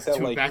took the was fact that,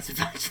 2 like-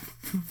 back-to-back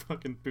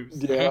fucking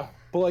boosts. Yeah,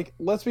 but like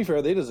let's be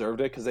fair, they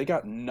deserved it because they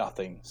got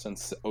nothing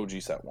since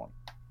OG set 1.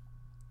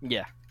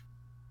 Yeah.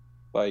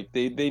 Like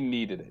they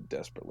needed it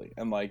desperately,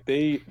 and like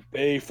they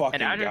fucking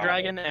And Azure got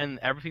Dragon it. and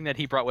everything that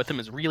he brought with him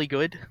is really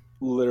good.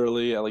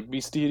 Literally, like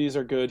beast deities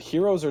are good.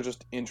 Heroes are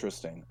just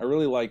interesting. I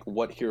really like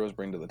what heroes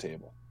bring to the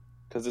table,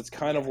 because it's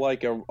kind of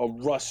like a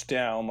rush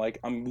down, like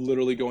I'm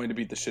literally going to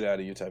beat the shit out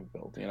of you type of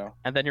build. You know,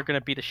 And then you're gonna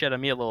beat the shit out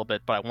of me a little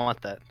bit, but I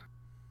want that.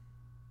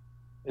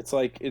 it's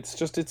like it's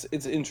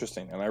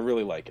interesting, and I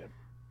really like it.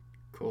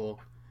 Cool.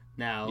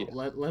 Now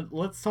Yeah.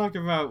 let's talk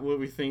about what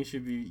we think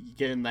should be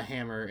getting the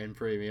hammer in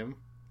premium.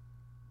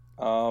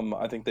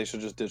 I think they should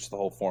just ditch the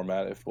whole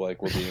format if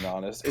like we're being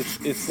honest.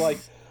 It's like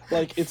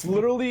it's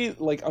literally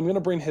like I'm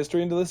gonna bring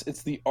history into this.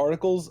 It's the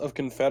Articles of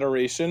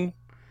Confederation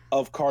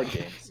of card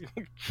games.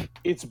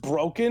 It's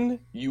broken.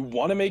 You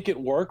want to make it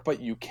work, but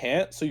you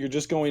can't. So you're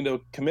just going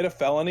to commit a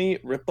felony,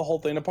 rip the whole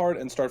thing apart,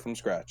 and start from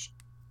scratch.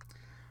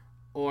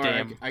 Or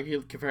Damn. I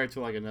could compare it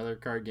to like another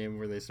card game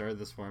where they started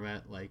this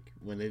format. Like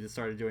when they just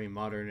started doing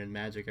Modern and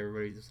Magic,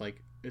 everybody just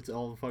like it's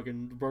all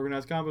fucking broken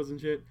ass combos and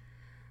shit.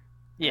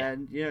 Yeah.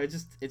 And you know, it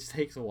just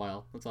takes a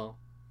while. That's all.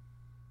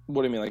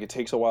 What do you mean? Like it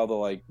takes a while to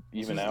like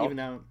It's even just out? Even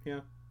out. Yeah.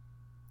 It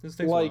just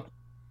takes Like,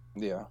 a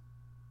while.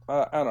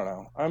 yeah. I don't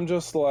know. I'm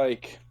just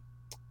like.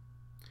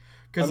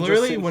 Because I'm just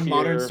literally, sitting when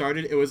Modern here-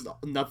 started, it was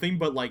nothing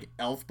but like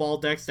elf ball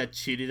decks that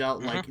cheated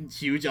out like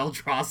huge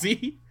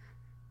Eldrazi,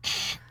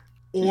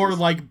 or Jesus.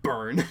 like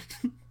burn.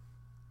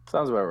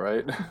 Sounds about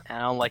right. And I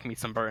don't like me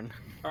some burn.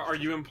 Are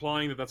you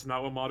implying that that's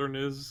not what Modern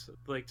is?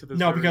 Like to this?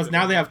 No, very because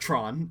now they day? have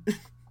Tron.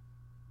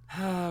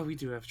 Ah, we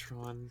do have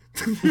Tron.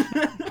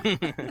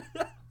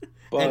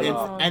 But and,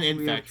 uh, and we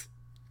Infect.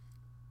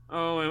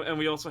 Oh, and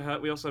we also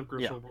have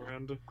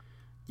Griselbrand.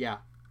 Yeah,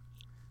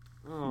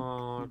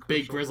 Oh,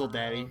 big Grizzle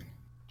Daddy.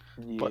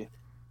 yeah. But-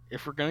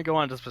 If we're gonna go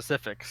on to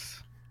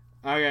specifics,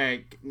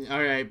 Okay,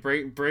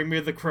 bring me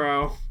the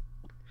crow.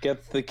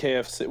 Get the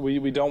KFC.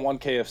 We don't want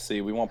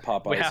KFC. We want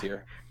Popeyes Yeah.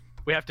 here.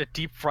 we have to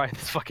deep fry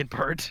this fucking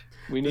bird.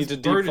 We need This to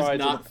bird deep is fry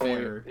not to the point.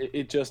 fair.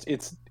 It just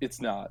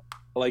it's not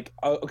like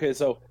okay.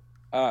 So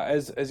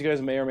as you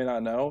guys may or may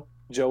not know,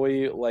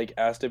 Joey like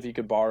asked if he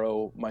could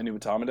borrow my new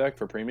Atoma deck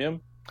for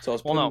premium. So I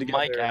was Well, putting no, together.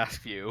 Mike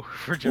asked you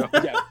for Joe.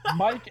 Yeah,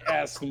 Mike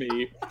asked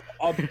me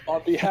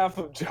on behalf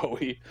of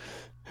Joey,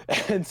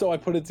 and so I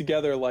put it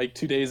together like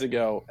 2 days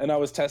ago, and I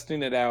was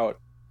testing it out,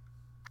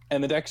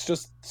 and the deck's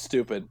just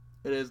stupid.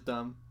 It is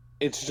dumb.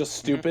 It's just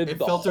stupid. It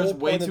The filters whole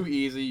way point of- too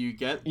easy. You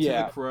get to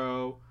Yeah. the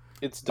crow.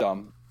 It's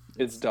dumb.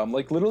 It's dumb.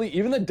 Like literally,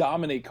 even the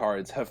dominate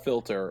cards have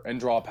filter and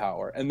draw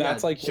power, and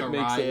that's Yeah, like what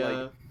makes it like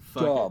Jiraiya,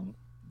 fucking- dumb.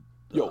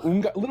 Yo,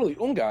 Ugh. literally,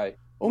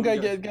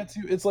 Ungai gets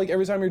you. It's like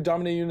every time your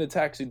dominating unit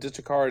attacks, you ditch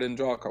a card and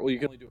draw a card. Well, you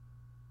can only do.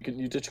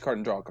 You ditch a card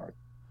and draw a card.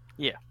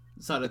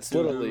 It's not a It's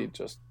literally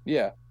just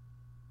yeah.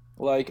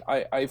 Like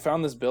I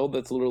found this build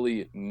that's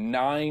literally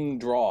 9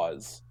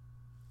 draws,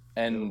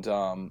 and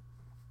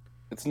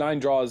it's 9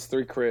 draws,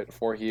 3 crit,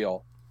 4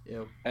 heal,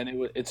 Ew.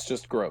 and it's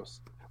just gross.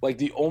 Like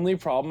the only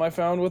problem I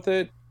found with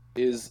it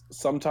is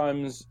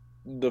sometimes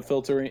the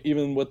filtering,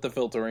 even with the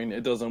filtering,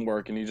 it doesn't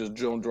work, and you just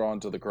don't draw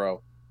into the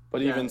crow. But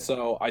Yeah. even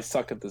so, I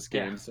suck at this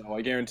game, Yeah. so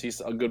I guarantee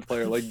a good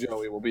player like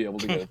Joey will be able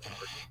to get it.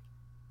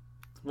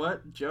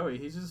 What? Joey?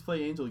 He's just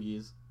play Angel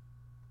Geese.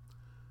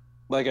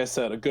 Like I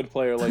said, a good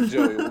player like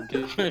Joey will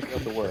get it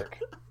to work.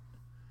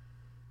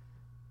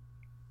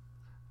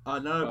 Now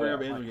that I Oh, bring yeah,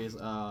 up Angel Mike. Geese,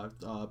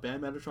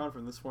 ban Metatron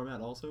from this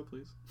format also,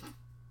 please.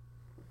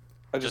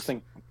 I just Just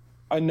think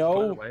I Put it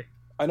know away.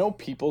 I know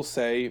people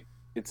say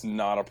it's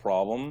not a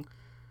problem,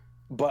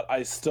 but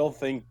I still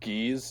think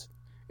Geese.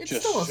 It's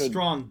Just still a should-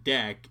 strong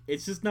deck.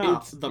 It's just not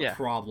It's- the yeah.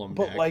 problem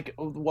But deck. like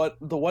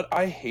what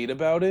I hate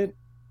about it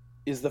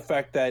is the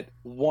fact that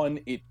one,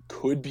 it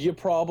could be a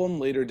problem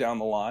later down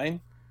the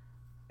line.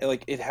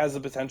 Like it has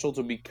the potential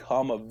to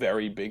become a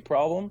very big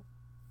problem.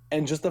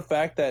 And just the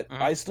fact that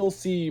Mhm. I still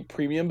see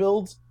premium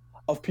builds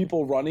of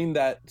people running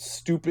that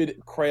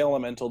stupid Cray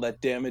Elemental that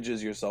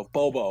damages yourself,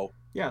 Bobo,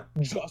 Yeah.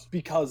 just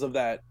because of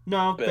that.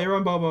 No, they Bill.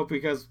 run Bobo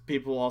because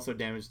people also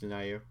damage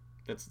deny you.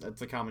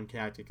 That's a common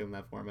tactic in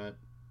that format.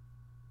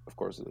 Of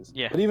course it is.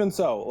 Yeah. But even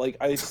so, like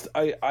I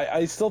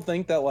still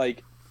think that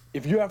like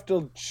if you have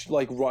to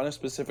like run a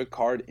specific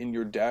card in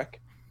your deck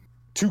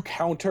to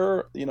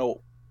counter,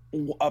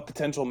 a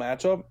potential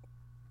matchup,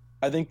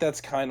 I think that's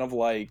kind of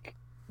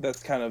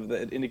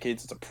that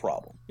indicates it's a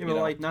problem. Yeah, you but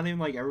know? like not even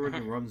like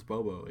everyone runs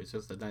Bobo. It's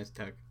just a nice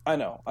tech. I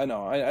know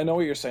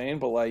what you're saying,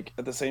 but like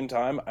at the same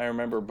time, I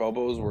remember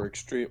Bobos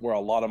were a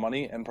lot of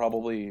money and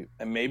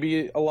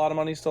maybe a lot of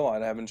money still. I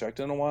haven't checked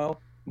in a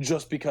while,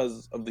 just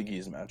because of the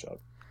Geese matchup.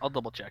 I'll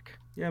double check.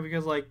 Yeah,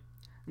 because like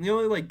the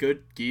only like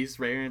good Geese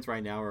variants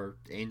right now are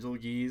Angel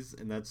Geese,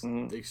 and that's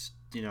Mhm. it's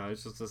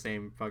just the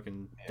same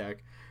fucking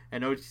deck.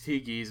 And OTT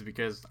Geese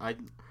because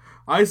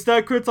I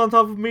stack crits on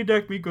top of me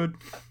deck. Be good.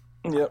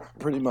 Yep,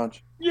 pretty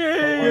much.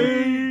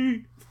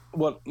 Yay!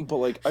 But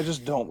like I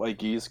just don't like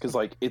Geese because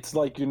like it's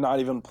like you're not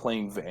even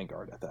playing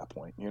Vanguard at that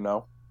point, you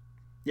know.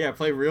 Yeah,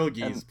 play real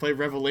Geese. And- Play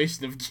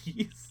Revelation of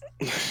Geese.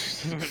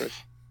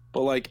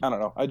 But like I don't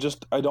know,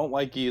 I don't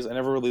like Geese. I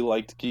never really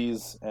liked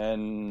Geese,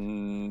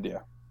 and yeah,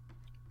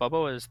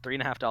 Bobo is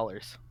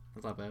 $3.50.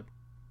 That's not bad.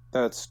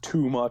 That's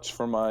too much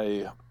for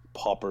my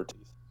pauper taste.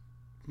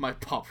 My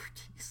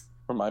properties.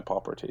 For my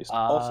pauper taste.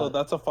 Also,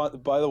 that's a fun.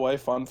 By the way,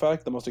 fun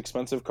fact: the most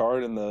expensive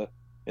card in the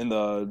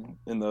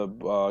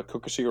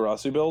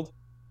Kokushigarasu build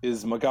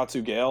is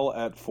Magatsu Gale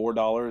at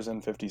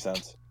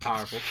 $4.50.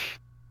 Powerful.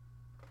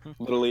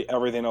 Literally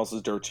everything else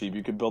is dirt cheap.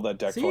 You could build that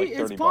deck See, for like $30.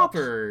 it's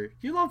Pauper.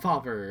 You love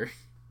Pauper.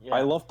 Yeah.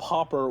 I love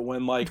Pauper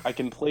when like I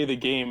can play the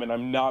game and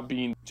I'm not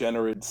being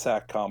degenerate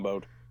sack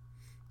comboed.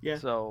 Yeah.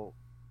 So,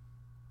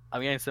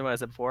 I'm getting similar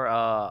as I said before.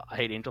 I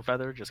hate Angel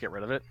Feather. Just get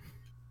rid of it.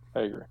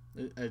 I agree.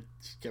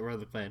 Just get rid of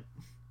the plan.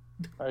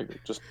 I agree.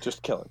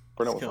 Just kill it.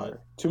 Burn it Just with kill fire.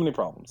 Too many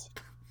problems.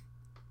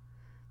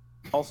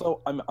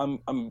 Also,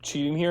 I'm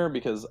cheating here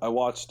because I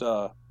watched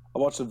a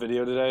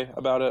video today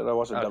about it. I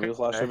watched a Okay, W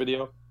Slasher okay.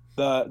 video.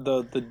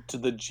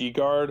 The G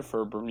guard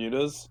for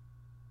Bermudas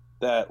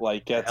that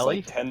like gets Ellie?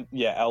 like 10.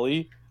 Yeah,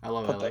 Ellie. I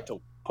love Put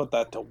Ellie. put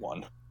that to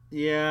 1.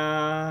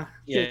 Yeah.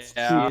 It's too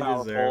Yeah.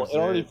 powerful. deserves It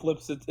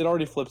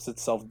already it. flips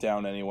itself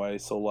down anyway.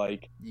 So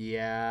like,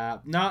 Yeah.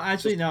 No,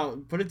 actually,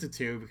 no. Put it to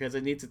 2 because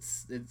it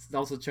needs it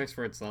also checks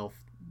for itself.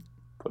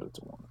 put it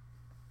to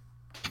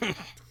 1.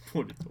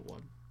 Put it to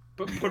 1.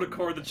 But put a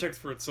card that checks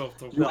for itself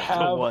to You to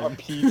have a 1.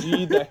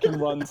 PG that can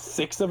run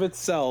 6 of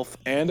itself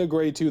and a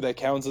grade 2 that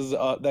counts as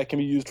that can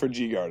be used for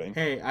G guarding.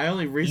 Hey, I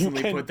only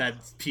recently can- put that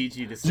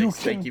PG to 6. you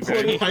Thank can you put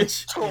very it-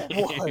 much. To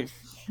 1.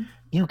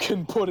 You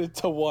can put it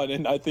to 1,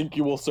 and I think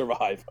you will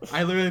survive.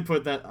 I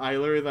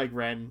literally like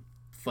ran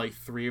like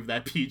 3 of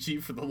that PG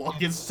for the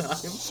longest time.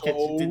 Because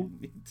So- you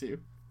didn't need to.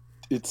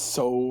 It's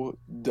so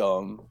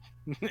dumb.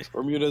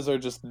 Bermudas are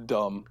just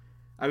dumb.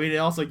 I mean, it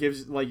also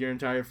gives like your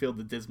entire field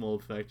the dismal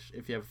effect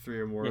if you have 3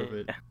 or more of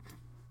it.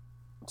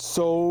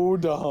 So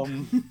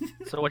dumb.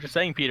 So what you're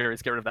saying, Peter,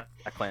 is get rid of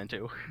that clan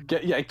too.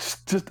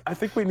 Just I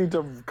think we need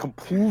to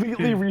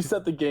completely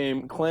reset the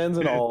game, clans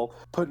and all.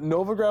 Put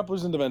Nova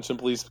Grapplers and Dimension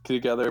Police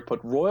together. Put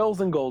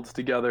Royals and Golds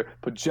together.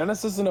 Put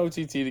Genesis and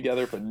OTT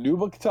together. Put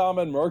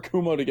Nubakatama and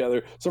Murakumo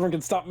together, so everyone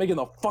can stop making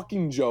the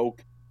fucking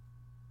joke.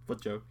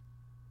 What joke?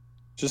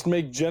 Just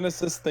make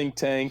Genesis Think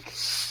Tank.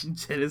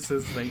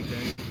 Genesis think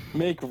tank.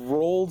 Make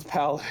Rolled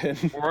Paladin.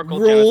 Oracle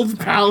Rolled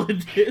Genesis,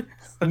 Paladin.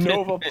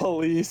 Nova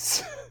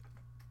Police.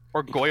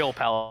 or Goyle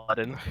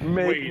Paladin.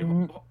 Make Wait,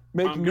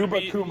 make I'm gonna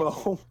be-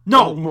 Nubakumo.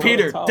 No, and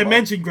Peter, Muratama.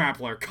 Dimension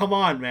Grappler. Come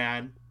on,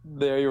 man.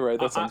 There, you're right.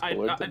 That sounds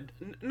cooler.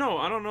 No,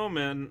 I don't know,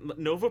 man.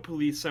 Nova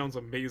Police sounds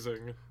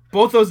amazing.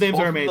 Both those names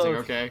Both are of amazing,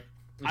 those. okay?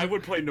 I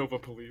would play Nova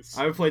Police.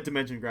 I would play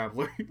Dimension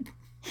Grappler.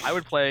 I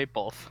would play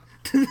both.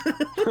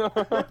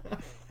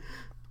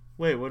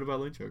 Wait, what about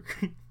Link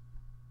Joker?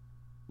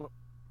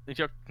 The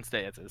joke can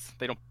stay as is.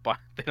 They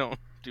don't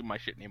do my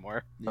shit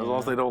anymore. As long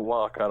as they don't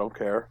lock, I don't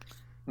care.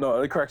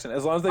 No, correction.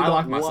 As long as they I don't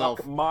lock lock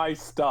myself. my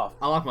stuff,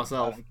 I lock I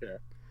myself. don't care.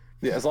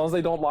 Yeah, as long as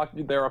they don't lock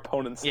their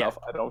opponent's Yeah.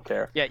 stuff, I don't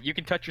care. Yeah, you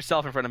can touch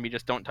yourself in front of me,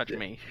 just don't touch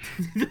me.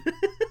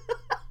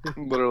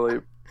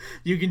 Literally,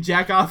 You can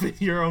jack off in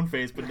your own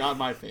face, but not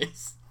my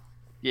face.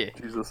 Yeah.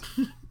 Jesus.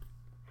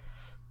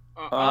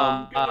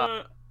 I'm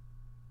gonna...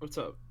 What's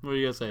up? What are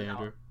you gonna say,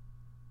 Andrew?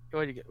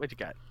 What you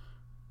got?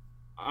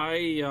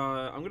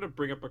 I'm gonna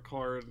bring up a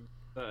card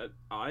that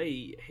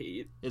I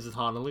hate. Is it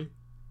Honolulu?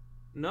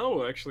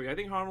 No, actually, I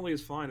think Honolulu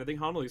is fine. I think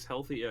Honolulu's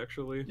healthy,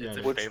 actually. Yeah, It's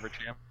it his is. favorite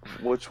champ.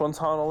 Which one's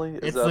Honolulu?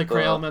 It's the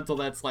Cray Elemental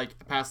that's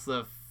like past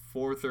the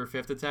 4th or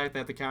 5th attack. They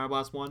have the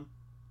counterblast one.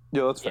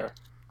 Yeah, that's fair.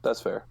 That's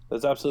fair.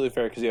 That's absolutely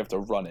fair because you have to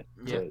run it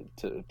Yeah.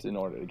 to in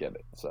order to get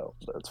it. So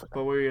that's fair. But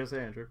what were you gonna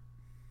say, Andrew?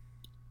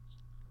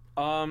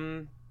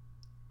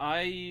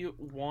 I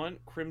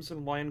want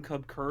Crimson Lion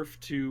Cub Curve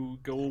to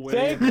go away.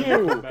 Thank and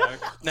you! come back.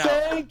 Now,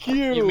 Thank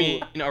you. You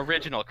mean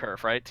original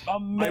curve, right?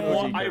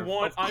 Amazing. I Of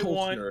want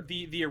course.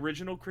 the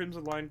original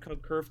Crimson Lion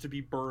Cub Curve to be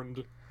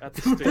burned at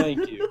the stake.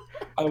 Thank you.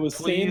 I was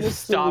saying Please this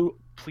stop. to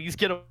Please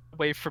get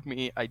away from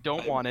me. I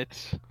don't want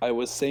it. I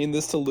was saying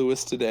this to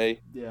Lewis today.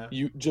 Yeah.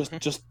 You just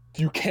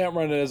you can't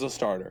run it as a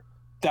starter.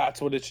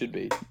 That's what it should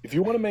be. If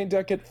you want to main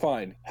deck it,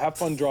 fine. Have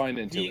fun drawing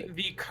into it.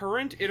 The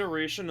current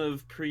iteration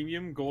of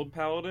Premium Gold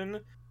Paladin,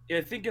 I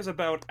think, is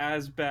about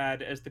as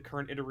bad as the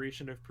current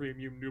iteration of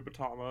Premium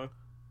Nubatama.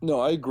 No,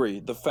 I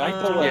agree. The fact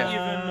I that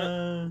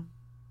can't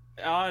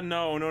like,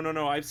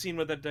 No. I've seen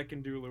what that deck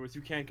can do, Lewis.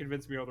 You can't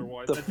convince me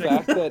otherwise. the That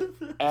deck- fact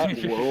that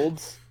at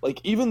Worlds,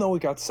 like even though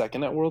it got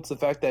second at Worlds, the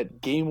fact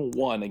that game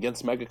 1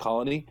 against Mega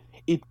Colony,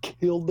 it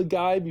killed the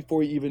guy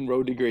before he even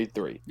rode to grade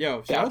 3.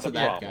 Yo, shout out That's to a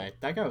that problem. guy.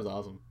 That guy was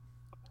awesome.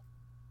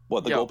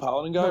 What, the Yo. Gold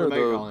Paladin guy No, or the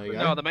Mega the Colony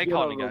guy. No, the Meg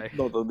Colony Yeah, guy.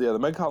 No, the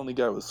Mega Colony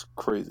guy was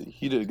crazy.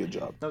 He did a good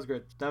job. That was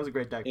great. That was a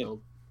great deck Yeah.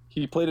 build.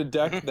 He played a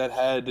deck that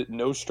had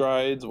no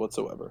strides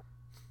whatsoever.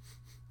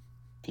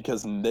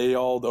 Because they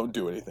all don't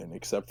do anything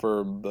except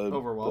for the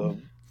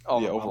Overwhelm.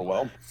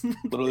 Overwhelm.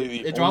 Literally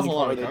the It draws only a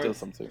lot card of that does cards.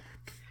 something.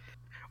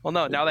 Well,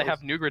 no. It Now they does. have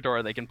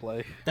Nugrador they can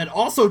play. That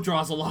also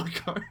draws a lot of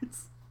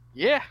cards.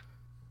 Yeah.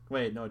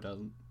 Wait, no, it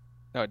doesn't.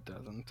 No, it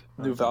doesn't.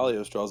 New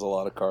Valios draws a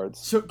lot of cards.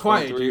 So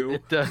quiet 23 you.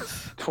 It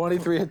does.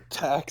 23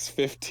 attacks,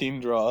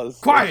 15 draws.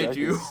 Quiet That deck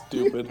you. is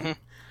Stupid.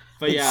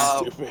 But yeah,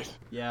 It's stupid.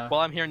 yeah,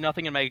 Well, I'm hearing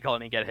nothing in Mega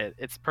Colony get hit.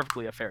 It's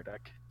perfectly a fair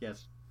deck.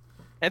 yes.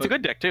 it's a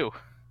good deck too.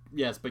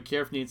 Yes, but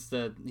Kerf needs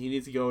to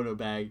go in a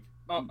bag.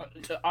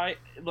 I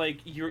like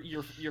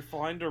you're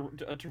fine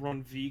to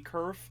run V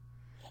Kerf.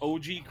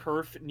 OG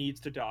Kerf needs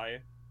to die.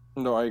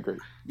 No, I agree.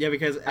 Yeah,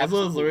 because Ezreal is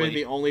Absolutely. literally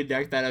the only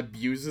deck that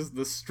abuses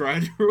the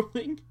stride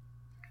ruling.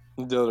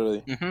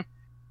 Literally.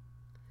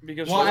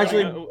 Because Well,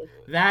 actually,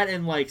 that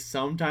and like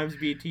sometimes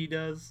BT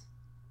does.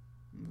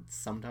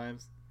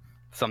 Sometimes.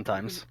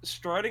 Sometimes.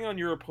 striding on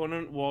your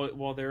opponent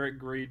while they're at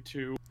grade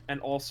 2,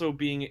 and also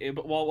being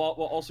able while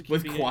also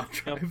With keeping quad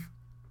it up, drive.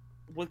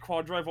 with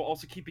quad drive while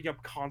also keeping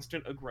up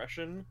constant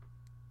aggression.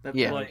 That's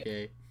Yeah. not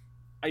okay.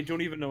 I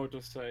don't even know what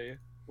to say.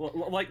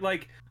 Like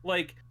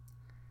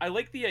I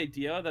like the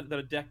idea that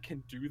a deck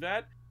can do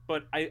that,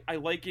 but I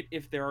like it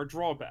if there are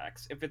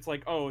drawbacks. If it's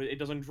like, oh, it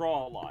doesn't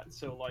draw a lot,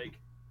 so like,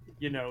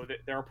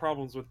 there are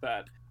problems with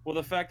that. Well,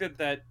 the fact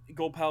that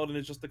Gold Paladin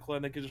is just the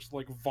clan that can just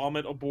like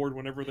vomit a board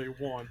whenever they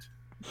want,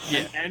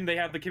 Yeah. and they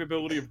have the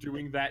capability of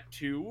doing that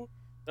too.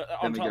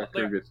 And they got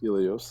Kurgan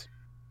Helios.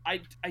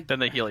 Then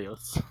the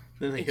Helios.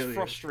 Then they It's kill you.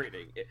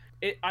 frustrating.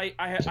 I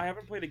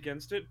haven't played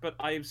against it, but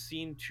I've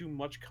seen too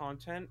much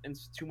content and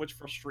too much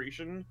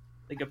frustration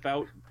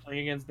about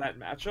playing against that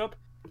matchup.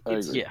 I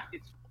It's, agree. Yeah.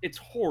 it's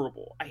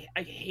horrible.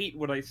 I hate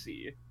what I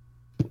see.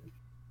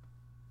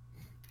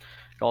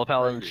 Gold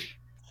Paladin. agree.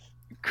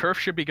 Kerf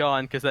should be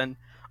gone, because then,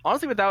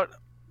 honestly, without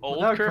old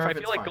Without Kerf, Kerf, I it's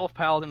feel like fine. Gold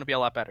Paladin would be a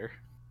lot better.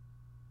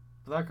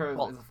 That card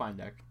Well- is a fine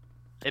deck.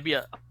 It'd be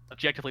a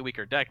objectively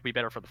weaker deck, it'd be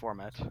better for the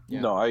format.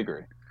 Yeah. No, I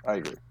agree.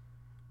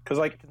 Because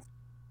like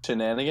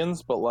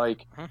shenanigans, but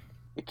like Huh?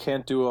 it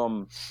can't do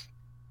them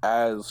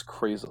as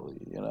crazily,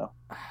 you know.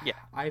 Yeah.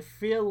 I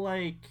feel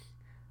like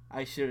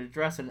I should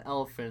address an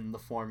elephant in the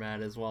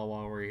format as well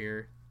while we're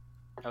here.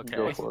 Okay.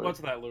 Go for it. What's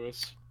that,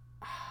 Lewis?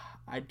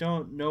 I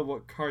don't know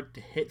what card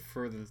to hit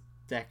for the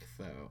deck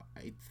though.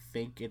 I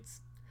think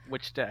it's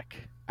Which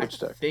deck? Which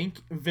deck? I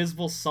think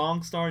Invisible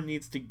Songstar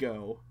needs to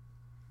go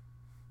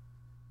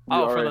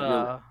Oh, You're for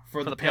right,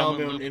 for the Pale Pale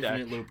Moon Moon loop Infinite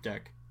deck. Loop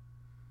deck.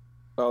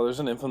 Oh, there's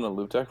an infinite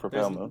loop deck for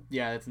Pale There's- Moon.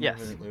 Yeah, it's an Yes.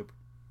 infinite loop.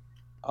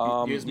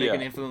 Um, You just make yeah,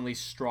 an infinitely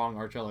strong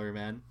artillery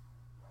man.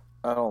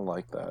 I don't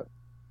like that.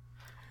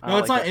 I No,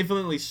 it's like not it.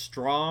 infinitely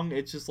strong.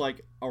 It's just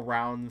like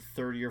around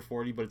 30 or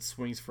 40, but it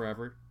swings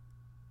forever.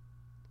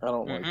 I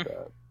don't Mhm. like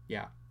that.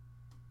 Yeah.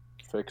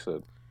 Fix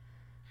it.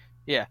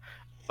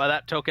 By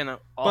that token,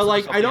 also But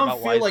like, I something don't about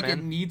feel Wise like Man.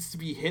 it needs to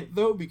be hit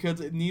though, because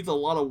it needs a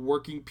lot of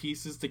working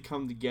pieces to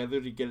come together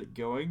to get it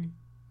going.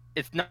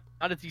 It's not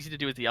as easy to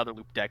do as the other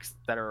loop decks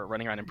that are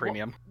running around in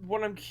premium.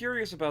 What I'm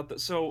curious about that.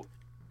 So,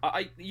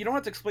 you don't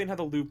have to explain how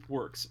the loop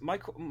works. My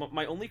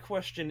only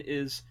question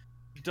is,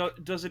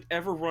 does it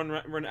ever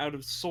run out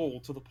of soul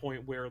to the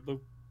point where the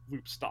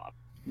loop stops?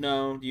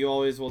 No, you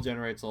always will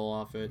generate soul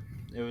off it.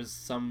 There's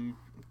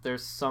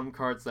some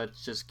cards that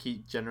just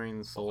keep generating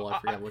the soul. I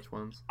forget which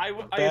ones. I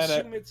Ban it.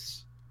 assume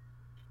it's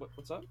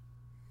what's that?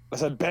 I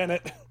said ban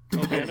it.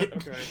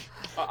 Okay.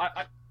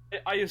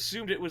 I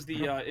assumed it was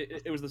the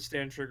it was the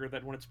stand trigger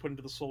that when it's put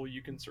into the soul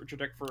you can search your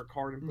deck for a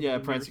card and put Yeah, it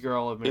in Prince your...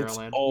 Girl of It's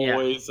Maryland.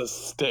 always a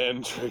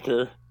stand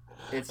trigger.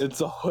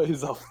 It's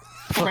always a.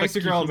 Prince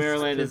Girl of fucking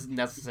Maryland stand- is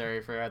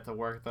necessary for that to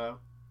work though.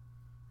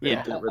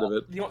 Yeah. Get rid of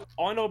it.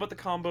 All I know about the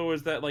combo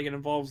is that like it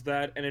involves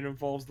that, and it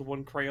involves the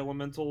one Cray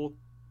Elemental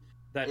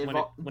that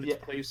when it's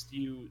yeah. placed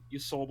you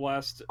Soul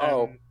Blast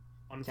Oh.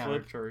 and Counter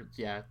unflip. charge,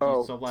 yeah.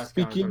 Oh, Soul Blast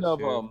speaking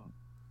counter of charge,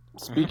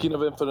 speaking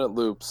of infinite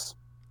loops,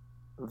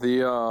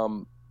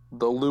 the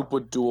loop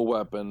with dual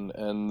weapon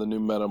and the new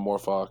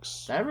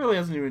Metamorphox. that really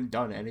hasn't even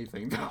done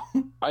anything though.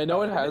 I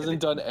know it hasn't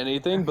done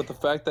anything, but the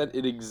fact that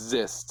it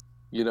exists,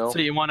 you know. So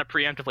you want to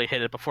preemptively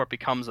hit it before it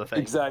becomes a thing.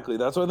 Exactly.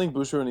 That's what I think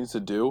Bushiroad needs to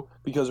do.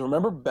 Because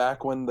remember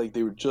back when like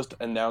they were just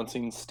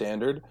announcing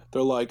standard,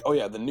 they're like, oh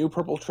yeah, the new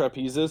purple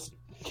trapezes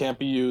can't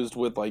be used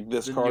with like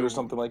this The card new- or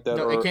something like that.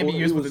 No, or, it can't be or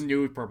used with was- the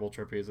new purple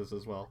trapezes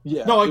as well.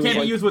 Yeah. No, it was can't be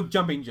like- used with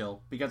Jumping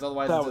Jill because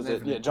otherwise That it's was an it.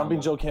 infinite Yeah, Jumping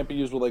combo. Jill can't be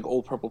used with like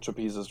old purple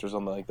trapezes or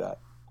something like that.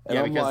 And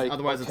Yeah, I'm because like,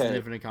 otherwise it's an okay.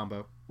 infinite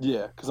combo.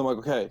 Yeah, because I'm like,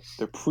 okay,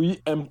 they're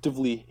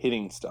preemptively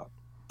hitting stuff.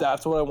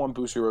 That's what I want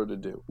Bushiroad to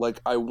do. Like,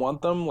 I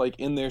want them like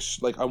in their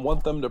I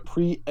want them to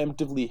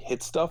preemptively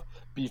hit stuff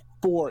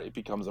before it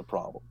becomes a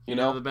problem. You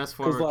know, the best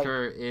form 'Cause, of like-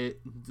 cure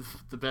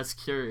the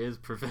best cure is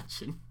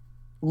prevention.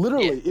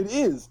 literally, it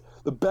is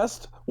the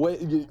best way.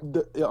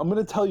 I'm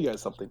gonna tell you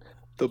guys something.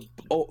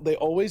 They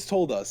always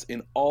told us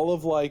in all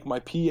of like my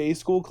PA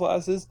school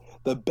classes,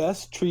 the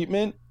best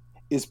treatment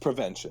is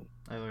prevention.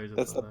 I always just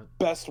That's said the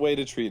best way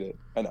to treat it.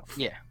 I know.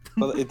 Yeah.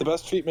 But the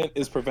best treatment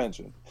is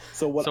prevention.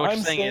 So what So what I'm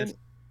you're saying saying is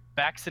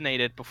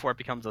vaccinated before it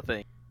becomes a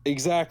thing.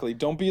 exactly.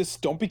 Don't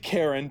be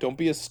Karen. Don't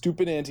be a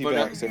stupid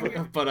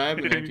anti-vaxxer. But I'm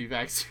an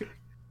anti-vaxxer.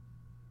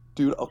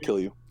 Dude, I'll kill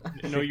you.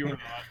 No, you were not.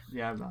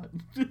 Yeah, I'm not.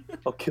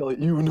 I'll kill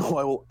you. You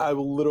know I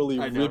will literally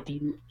I know. rip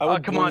you. I will Oh,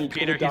 come bring on, you to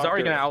Peter. the He's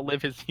already doctor.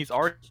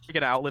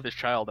 gonna outlive his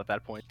child at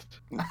that point.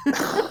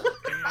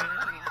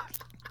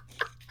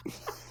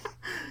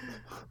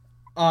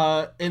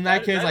 In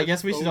that case, That I is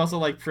guess we should so- also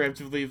like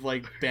preemptively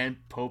like ban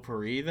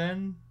Potpourri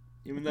then,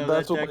 even though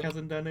That's that what deck my-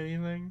 hasn't done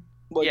anything.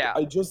 Like, Yeah.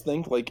 I just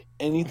think, like,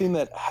 anything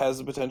that has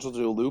the potential to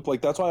do a loop,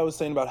 like, that's why I was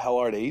saying about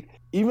Hellard 8,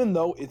 even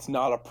though it's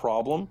not a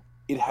problem,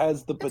 it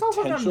has the It's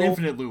also not an potential.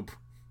 infinite loop.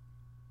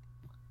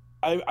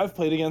 I've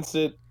played against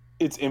it.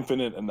 It's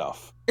infinite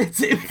enough.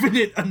 It's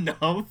infinite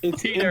enough.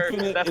 It's Peter,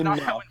 infinite that's enough.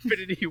 not how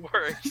infinity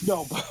works.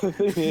 No, but the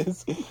thing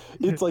is,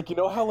 it's like, you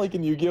know how, like,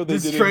 in Yu-Gi-Oh! They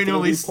This did train Infinity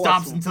only plus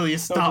stops one? until you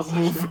stop just-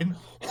 moving.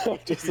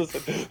 Just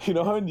listen. You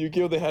know how in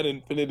Yu-Gi-Oh! They had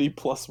Infinity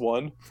plus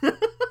 1?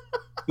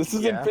 This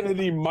is Yeah.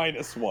 Infinity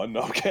minus 1,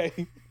 okay?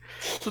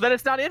 So then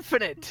it's not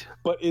infinite.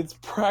 But it's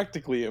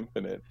practically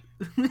infinite.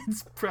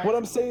 It's What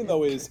I'm saying,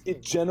 though, is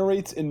it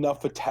generates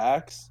enough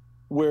attacks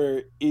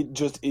where it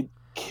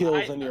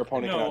kills any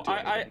opponent. No,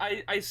 cannot do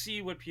anything. I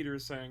see what Peter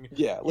is saying.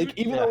 Yeah, like,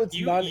 even yeah. though it's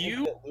You- not an you-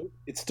 infinite loop,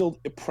 it's still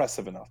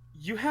impressive enough.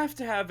 You have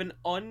to have an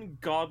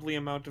ungodly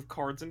amount of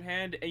cards in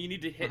hand, and you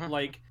need to hit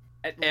like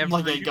at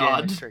Every least two God.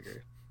 damage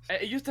trigger.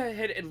 You have to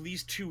hit at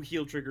least 2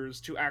 heal triggers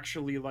to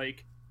actually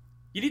like.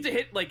 You need to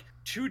hit like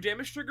 2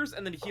 damage triggers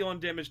and then heal on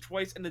damage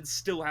twice, and then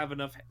still have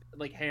enough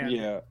like hand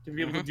Yeah. to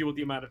be able to deal with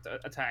the amount of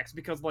attacks.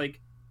 Because like,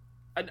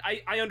 and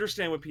I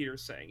understand what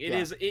Peter's saying.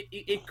 Yeah.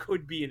 It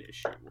could be an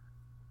issue.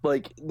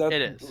 Like, that.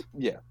 It is.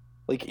 Yeah.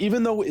 Like,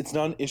 even though it's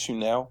not an issue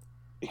now,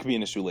 it could be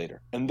an issue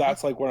later. And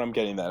that's, like, where I'm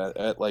getting that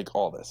at like,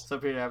 all this. So,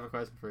 Peter, I have a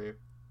question for you.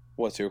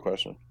 What's your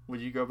question? Would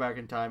you go back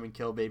in time and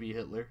kill baby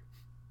Hitler?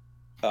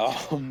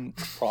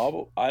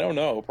 Probably. I don't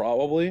know.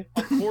 Probably.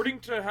 According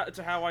to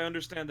how I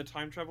understand the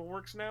time travel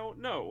works now,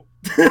 no.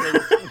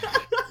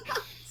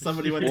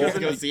 Somebody went Well, to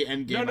go like- see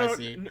Endgame, I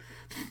see.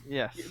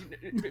 Yes.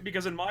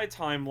 Because in my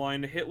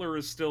timeline, Hitler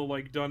is still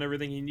like done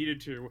everything he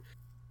needed to.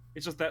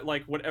 It's just that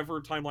like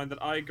whatever timeline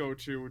that I go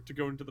to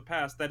go into the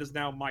past, that is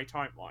now my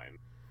timeline.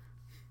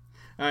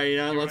 Alright, You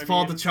know let's what I pull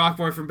out the mean?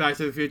 chalkboard from Back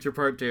to the Future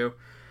Part 2.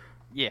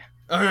 Yeah.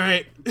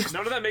 Alright.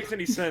 None of that makes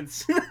any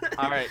sense.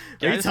 All right.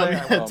 Are you Guys, telling me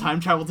say, that time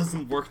travel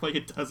doesn't work like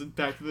it does in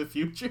Back to the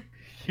Future?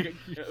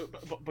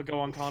 But go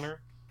on, Connor.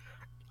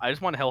 I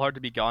just want Hellhard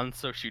to be gone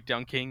so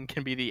Shootdown King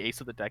can be the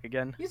ace of the deck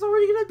again. He's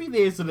already gonna be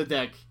the ace of the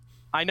deck.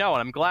 I know, and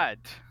I'm glad.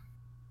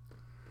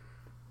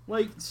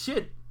 Like,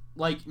 shit.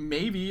 Like,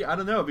 maybe, I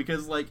don't know,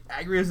 because, like,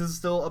 Agrius is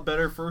still a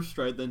better first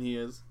strike than he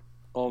is.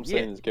 All I'm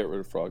saying is get rid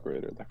of Frog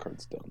Raider. That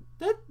card's dumb.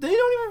 They don't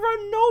even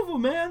run Nova,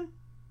 man!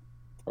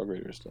 Frog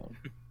Raider's dumb.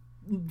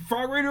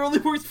 Frog Raider only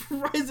works for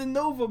Ryzen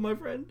Nova, my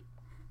friend.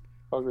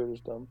 Frog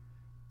Raider's dumb.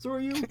 So are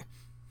you.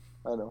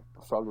 I know.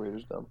 Frog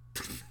Raider's dumb.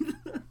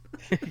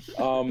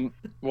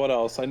 What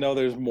else? I know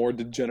there's more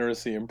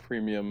degeneracy in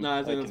premium. No,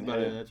 I think that's can about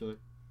hit. it, actually. Is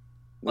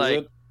Like-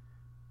 it?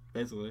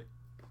 Basically.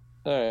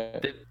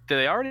 Alright. Did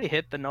they already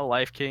hit the No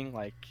Life King?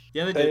 Like,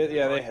 Yeah, they did.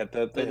 They hit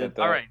that. They They hit did.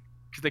 that. all right,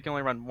 because they can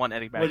only run one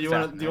enigmatic. What, do you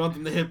want? assassin, Do you want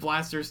them to hit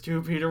blasters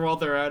too, Peter, while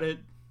they're at it?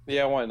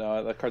 Yeah, why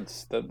not? That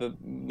card's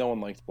no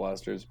one likes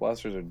blasters.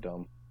 Blasters are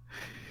dumb.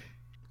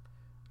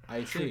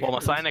 I see. Well,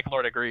 Messianic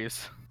Lord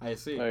agrees. I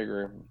see. I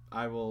agree.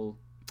 I will.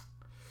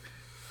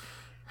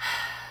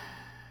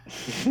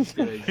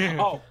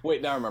 Oh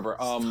wait, now I remember.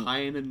 Tie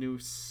in a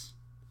noose.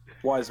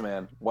 Wise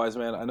Man.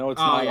 I know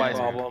it's Oh, not yeah, a yeah.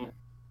 problem,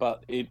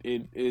 but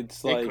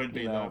it's It like could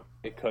be, you know,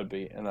 though. it could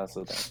be, and that's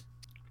the thing.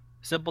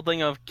 Simple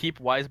thing of keep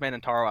Wise Man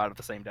and Taro out of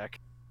the same deck.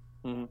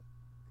 Mm-hmm.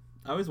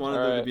 I always wanted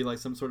there to Alright. be like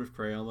some sort of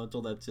crayon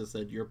lentil that just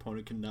said your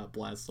opponent cannot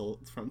blast soul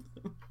from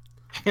them.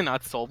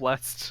 Not Soul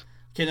Blessed.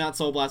 Cannot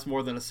soul blast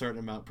more than a certain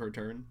amount per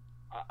turn.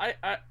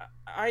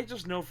 I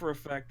just know for a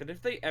fact that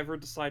if they ever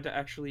decide to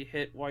actually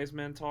hit Wise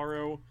Man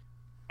Taro,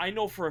 I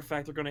know for a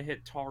fact they're gonna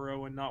hit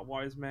Taro and not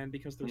Wise Man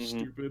because they're Mhm.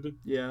 stupid.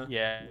 Yeah.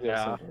 Yeah.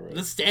 Yeah, right.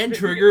 The stand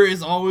trigger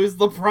is always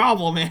the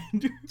problem,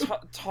 Andrew.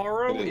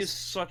 Taro It is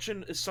such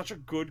a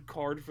good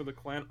card for the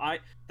clan.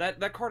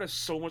 That card has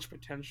so much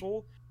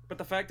potential, but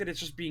the fact that it's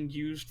just being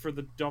used for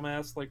the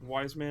dumbass like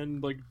Wise Man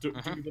like do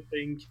the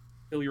thing,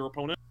 kill your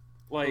opponent,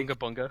 like Bunga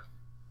Bunga.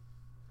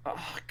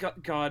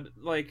 God,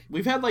 like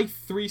We've had like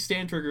 3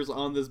 stand triggers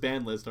on this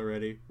ban list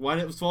already. Why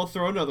not well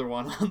throw another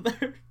one on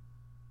there?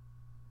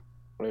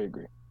 I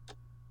agree.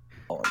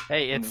 Hold on.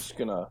 Hey, I'm it's just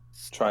gonna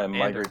try and standard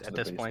migrate to at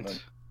the this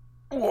basement.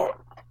 point.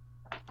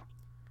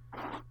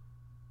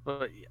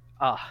 But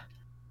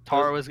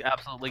Taro is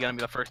absolutely gonna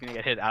be the first thing to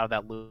get hit out of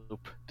that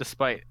loop,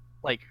 despite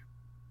like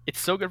it's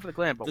so good for the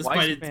clan. But Despite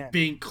Wise it Man,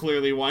 being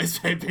clearly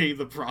Wise Man being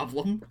the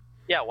problem.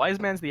 yeah, Wise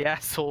Man's the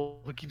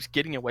asshole who keeps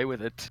getting away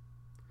with it.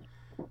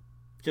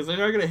 Because they're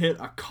not gonna hit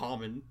a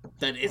common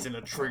that isn't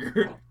a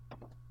trigger.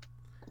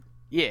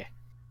 Yeah,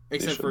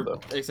 Except should, for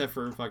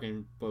though.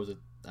 fucking what was it?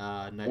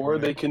 Nightmare. Or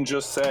they can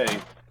just say,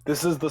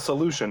 "This is the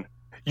solution.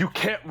 You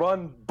can't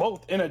run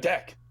both in a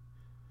deck."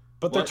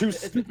 But they're What? too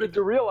stupid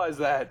to realize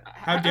that.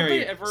 How have dare they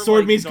you? ever,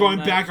 Sword like, Me's done going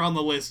that- back on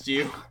the list,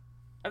 you.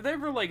 Have they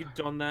ever like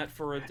done that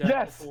for a deck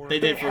Yes, before? They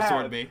did They for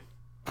Sword have. Me.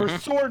 For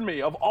Sword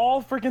Me, of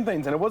all freaking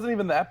things, and it wasn't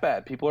even that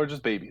bad. People are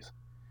just babies.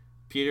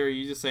 Peter, are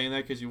you just saying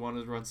that because you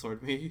wanted to run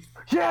Sword Me?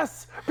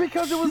 Yes,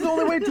 because it was the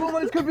only way Dual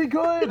Knights could be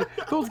good.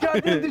 Those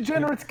goddamn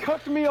degenerates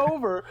cucked me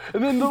over,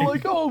 and then they're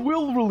like, "Oh,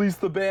 we'll release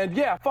the band."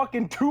 Yeah,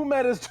 fucking 2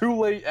 metas too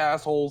late,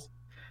 assholes.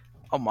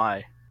 oh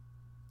my.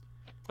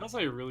 That's how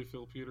you really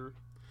feel, Peter.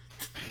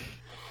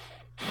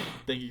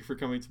 Thank you for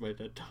coming to my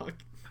TED Talk.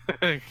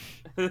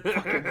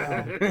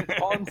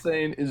 All I'm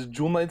saying is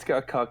Jewel Knights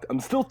got cucked.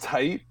 I'm still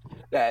tight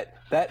that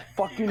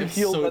fucking I'm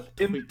heel. so That's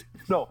in, tweaked.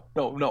 no.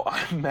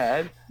 I'm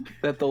mad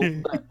that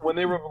that when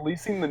they were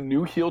releasing the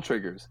new heel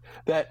triggers,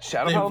 that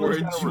Shadow They Paladins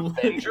were got a Jewel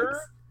Revenger,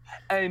 Knights.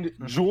 and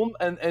Jewel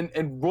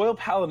and Royal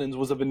Paladins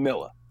was a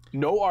vanilla.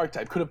 No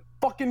archetype. Could have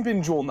fucking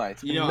been Jewel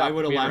Knights. You know, Not- I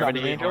would have we laughed. already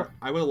Really Angel? hard.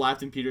 I would have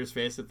laughed in Peter's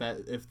face if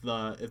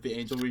the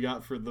angel we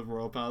got for the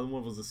Royal Paladin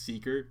one was a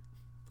Seeker.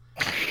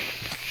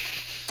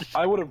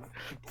 I would have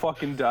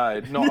fucking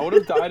died. No, I would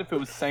have died if it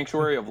was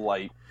Sanctuary of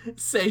Light.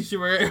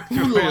 Sanctuary of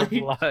Light.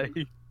 Like,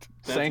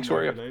 That's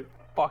Sanctuary of another night.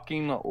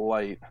 fucking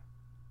Light.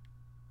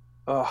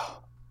 Ugh.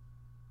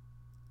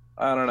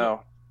 I don't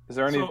know. Is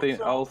there anything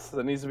So- else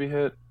that needs to be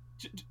hit?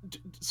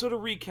 So to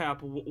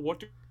recap, what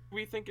do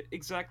we think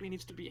exactly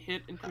needs to be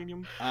hit in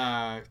premium?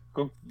 The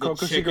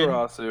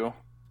Kokoshigarasu.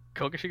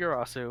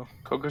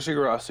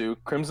 Kokoshigarasu.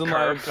 Crimson Kerf.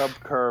 Lion Cub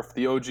Kerf,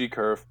 the OG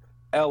Kerf.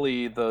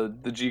 Ellie, the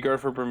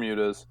G-Guard for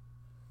Bermudas.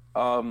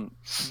 The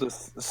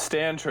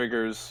stand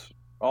triggers.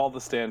 All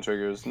the stand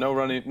triggers. No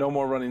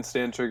more running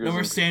stand triggers. No more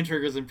in- stand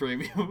triggers in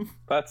premium.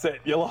 That's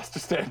it. You lost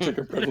your stand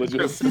trigger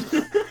privileges.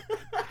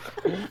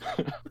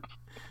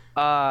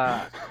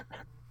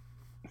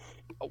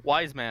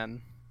 Wise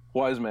Man.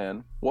 Wise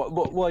man.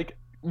 What like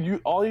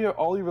all you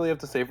really have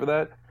to say for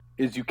that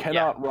is you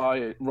cannot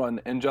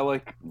run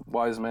Angelic,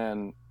 Wise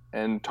Man,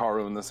 and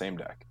Taru in the same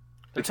deck.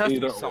 There It's has to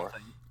be either or.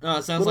 something.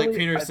 It sounds like Literally,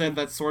 Peter I said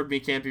that Sword Me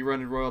can't be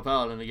running Royal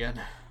Paladin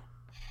again.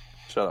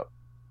 Shut up.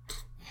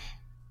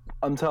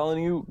 I'm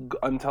telling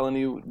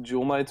you,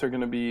 Jewel Knights are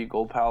going to be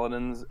Gold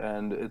Paladins,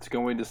 and it's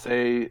going to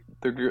say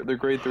their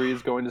grade 3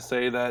 is going to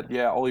say that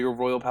all your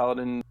Royal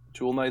Paladin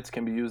Jewel Knights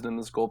can be used in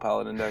this Gold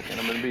Paladin deck, and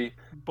I'm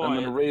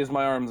going to raise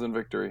my arms in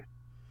victory.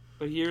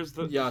 But here's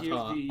the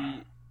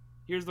Yata.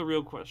 here's the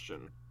real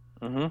question.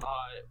 Mm-hmm.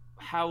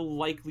 How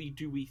likely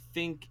do we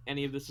think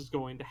any of this is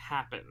going to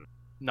happen?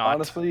 Not.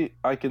 Honestly,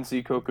 I can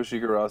see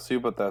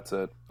Kokoshigarasu, but that's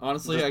it.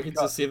 Honestly, Just I can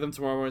just see them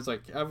tomorrow morning. It's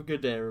like, have a good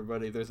day,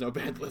 everybody. There's no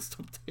banned list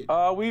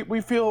update.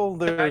 We feel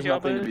there's Yeah,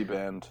 nothing to but- be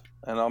banned,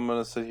 and I'm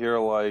gonna sit here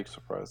like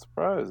surprise,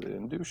 they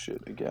didn't do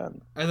shit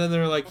again. And then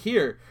they're like,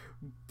 here,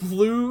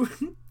 blue.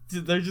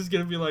 They're just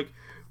gonna be like,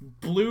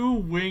 blue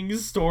wing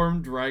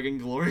storm dragon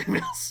glory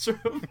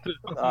maelstrom.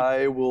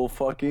 I will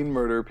fucking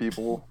murder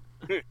people.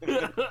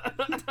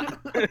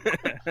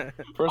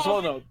 First of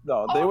all,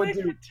 no, they would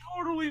do. could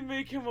totally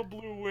make him a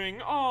blue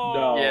wing. Oh,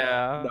 No,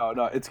 Yeah.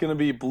 no, it's gonna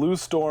be Blue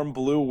Storm,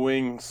 Blue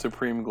Wing,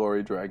 Supreme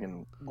Glory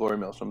Dragon, Glory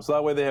Maelstrom. So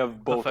that way they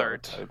have both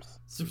third. types.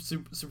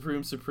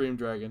 Supreme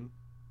dragon.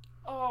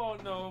 Oh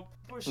no,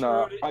 Bushiroad,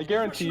 No, I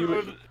guarantee you-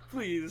 Bushiroad,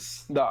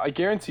 please. No, I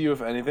guarantee you,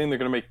 if anything, they're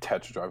gonna make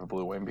Tetra Drive a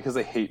Blue Wing because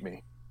they hate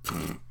me.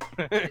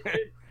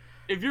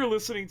 If you're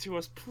listening to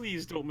us,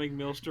 please don't make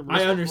Maelstrom.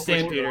 I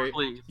understand, Peter.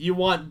 Please. You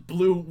want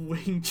blue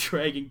wing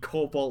dragon,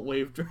 cobalt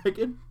wave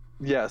dragon?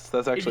 Yes,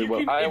 that's actually you what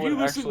can- I if you would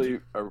listen actually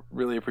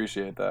really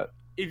appreciate that.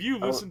 If you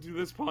listen to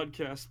this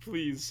podcast,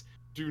 please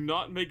do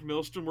not make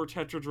Maelstrom or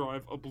Tetra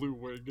Drive a blue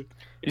wing.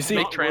 You see,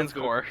 Make not worth it.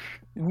 Transcore.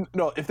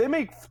 No, if they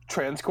make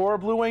Transcore a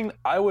Blue Wing,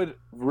 I would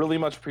really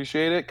much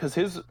appreciate it because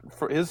his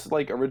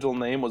like original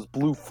name was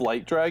Blue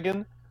Flight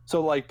Dragon.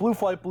 So like Blue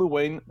Flight, Blue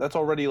Wing, that's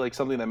already like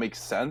something that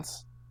makes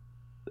sense.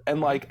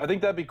 And like I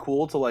think that'd be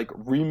cool to like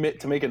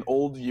to make an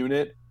old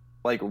unit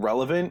like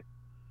relevant,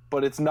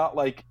 but it's not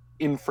like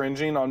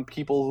infringing on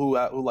people who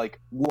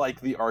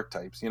like the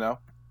archetypes, you know?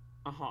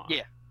 Uh huh.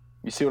 Yeah.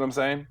 You see what I'm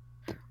saying?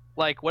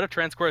 Like, what if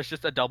Transcore is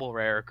just a double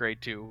rare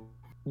grade 2?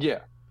 Yeah.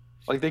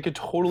 Like they could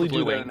totally Blue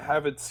do that Wing. and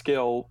have its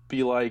skill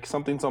be like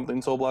something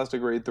Soul Blaster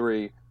grade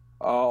 3.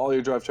 All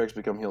your drive checks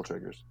become heal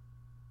triggers.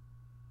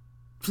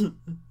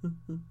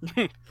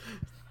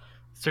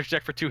 Search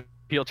deck for 2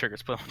 heal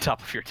triggers put on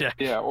top of your deck.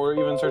 Yeah, or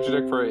even search your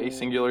deck for a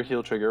singular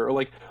heal trigger, or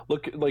like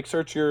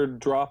search your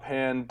drop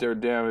hand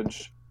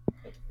damage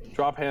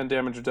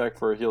deck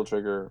for a heal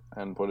trigger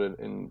and put it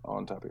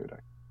on top of your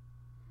deck.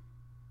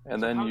 And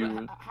So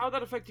then how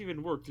that effect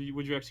even work?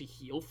 Would you actually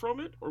heal from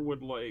it, or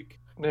would like?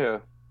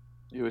 you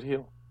would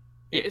heal.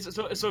 Yeah.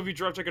 So if you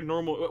drive check a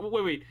normal,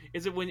 wait,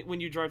 is it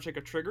when you drive check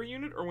a trigger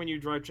unit, or when you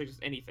drive check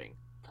just anything?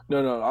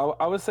 No,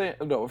 I was saying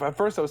no. At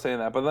first I was saying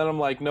that, but then I'm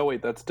like, no,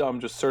 wait, that's dumb.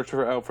 Just search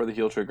out for the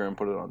heal trigger and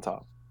put it on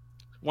top.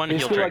 One heal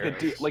Basically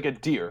trigger. like a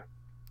deer,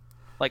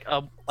 Like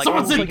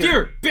Someone said like a-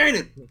 deer! Ban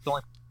it! It's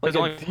only- like There's a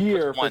only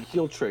deer for one.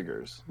 heal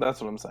triggers.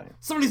 That's what I'm saying.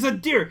 Somebody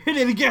said deer! Hit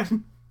it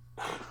again!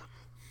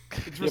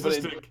 It's Yeah, but it-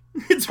 resisting.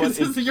 It's But it's-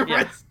 resisting your yeah.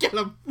 rights! Get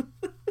him!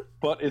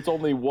 But it's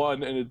only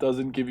one, and it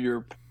doesn't give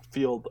your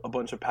field a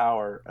bunch of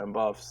power and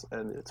buffs,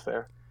 and it's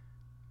fair.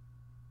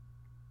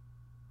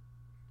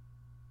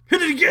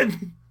 Hit it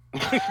again!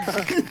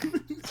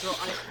 So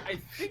I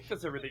think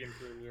that's everything in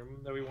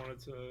premium that we wanted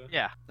to.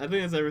 Yeah. I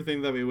think that's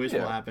everything that we wish will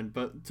Yeah. happen,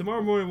 but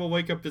tomorrow morning we'll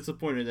wake up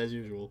disappointed as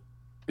usual.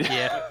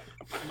 Yeah.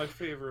 My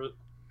favorite.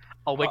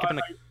 I'll wake up in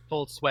a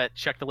cold sweat,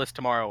 check the list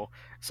tomorrow.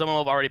 Someone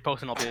will have already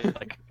posted, and I'll be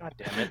like, God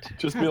damn it.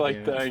 Just be like,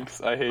 Yeah.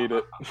 thanks, I hate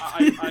it.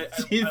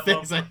 Gee, I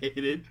thanks, love, I hate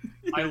it.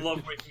 I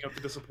love waking up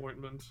to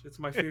disappointment. It's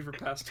my favorite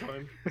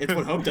pastime. It's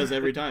what Hope does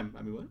every time.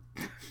 I mean,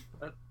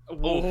 what?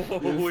 Whoa,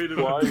 wait a minute.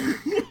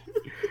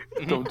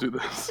 Why? Don't do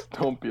this.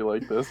 Don't be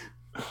like this.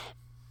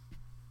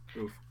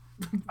 Oof.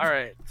 All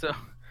right, so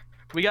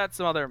we got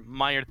some other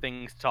minor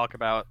things to talk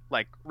about,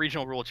 like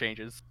regional rule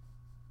changes.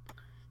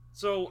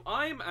 So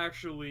I'm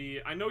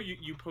actually, I know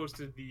you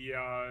posted the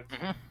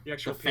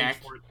actual The page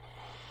fact. for it.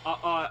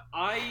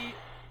 I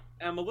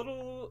am a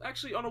little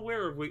actually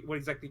unaware of what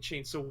exactly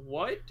changed. So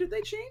what did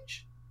they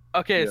change?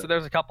 Okay, Yeah. so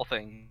there's a couple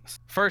things.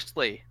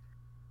 Firstly,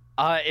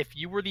 if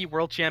you were the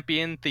world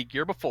champion the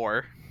year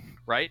before,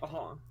 right,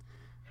 Uh-huh.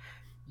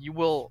 you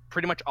will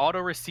pretty much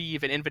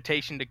auto-receive an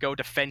invitation to go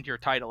defend your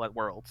title at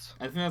Worlds.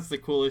 I think that's the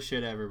coolest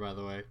shit ever, by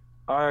the way.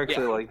 I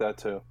actually like that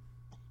too.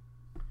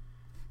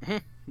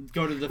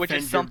 Go to defend Which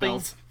is your something-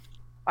 belt.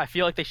 I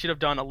feel like they should have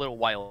done a little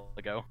while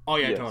ago. Oh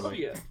yeah, Yes. Oh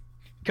totally. yeah.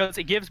 Because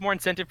it gives more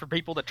incentive for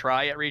people to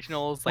try at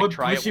regionals, like What,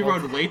 try at Bushy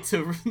Worlds. Road late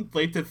to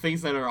late to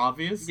things that are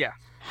obvious? Yeah.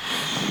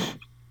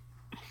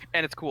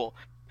 And it's cool.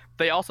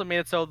 They also made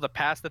it so the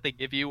pass that they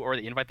give you or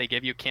the invite they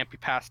give you can't be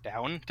passed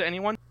down to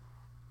anyone.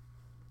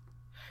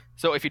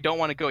 So if you don't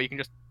want to go, you can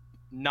just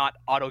not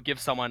auto give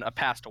someone a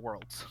pass to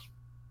Worlds.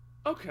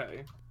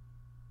 Okay.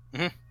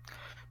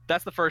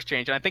 That's the first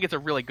change, and I think it's a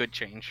really good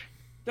change.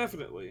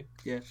 Definitely.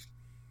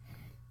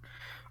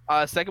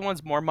 Second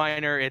one's more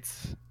minor.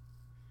 It's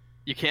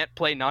you can't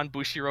play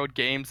non-Bushiroad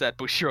games at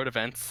Bushiroad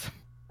events.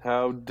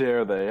 How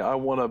dare they? I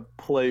want to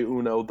play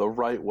Uno the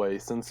right way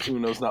since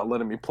Uno's not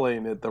letting me play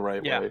in it the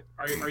right Yeah. way.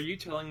 Are you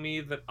telling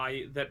me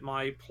that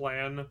my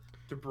plan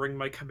to bring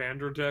my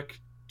commander deck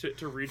to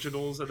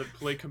regionals and then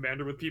play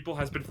commander with people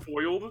has been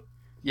foiled?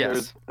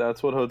 Yes.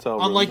 That's what hotel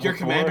rooms Unlike your are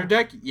commander for.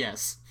 deck,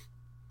 yes.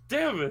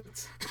 Damn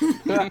it!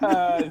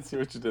 I see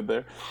what you did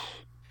there.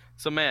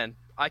 So man,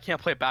 I can't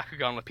play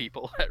Bakugan with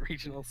people at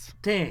regionals.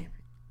 Damn.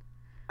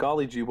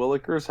 Golly gee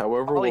willikers,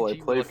 however Golly will I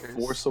gee play willikers.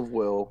 Force of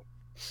Will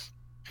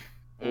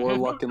or Mhm.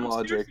 Luck and No,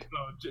 Logic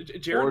seriously, though,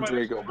 Jared or might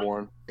Drago actually-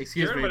 Born?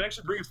 Excuse Jared me. might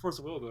actually bring his Force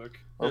of Will deck.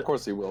 Of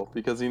course he will,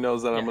 because he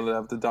knows that I'm Yeah. going to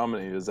have to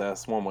dominate his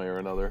ass one way or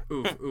another.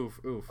 Oof, oof,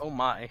 oof. Oh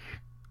my.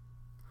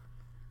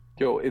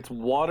 Yo, it's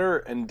water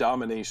and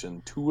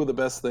domination, two of the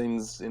best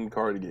things in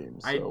card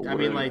games. I So mean,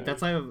 we're- like,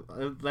 that's like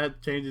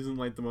that change isn't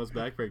like the most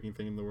backbreaking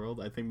thing in the world.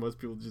 I think most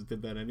people just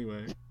did that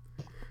anyway.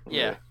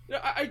 Yeah. Yeah,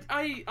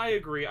 I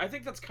agree. I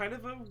think that's kind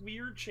of a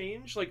weird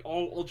change. Like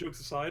all jokes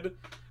aside,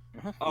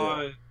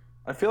 I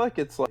feel like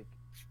it's like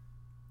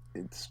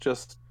it's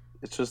just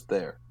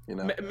there, you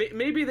know.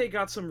 maybe they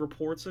got some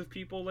reports of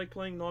people like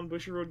playing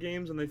non-Bushiroad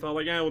games, and they thought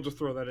like, yeah, we'll just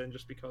throw that in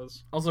just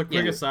because. Also,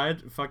 quick Yeah.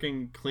 aside,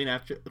 fucking clean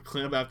up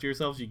after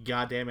yourselves, you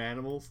goddamn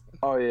animals.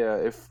 Oh yeah,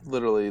 if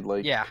literally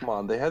like Yeah. come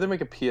on, they had to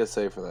make a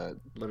PSA for that.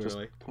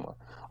 Literally. Just come on.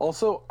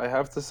 Also, I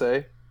have to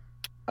say,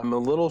 I'm a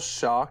little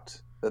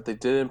shocked that they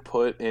didn't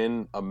put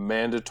in a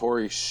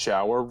mandatory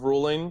shower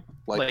ruling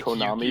like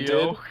Konami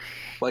Yu-Gi-Oh! did.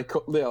 Like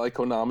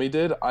Konami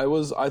did.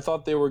 I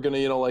thought they were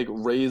gonna, like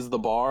raise the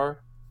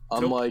bar.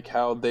 Unlike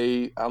how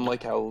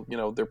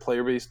their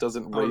player base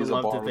doesn't I would raise a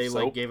love bar that of they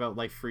soap. like gave out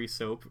like free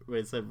soap where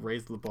it said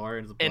raise the bar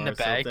and In the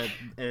bag. and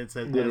it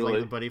said it has, Literally.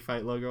 like the Buddy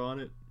Fight logo on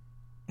it.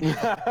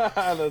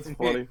 That's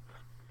funny.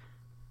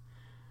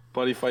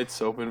 Buddy Fight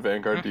soap and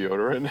Vanguard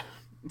deodorant.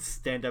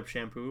 Stand up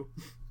shampoo.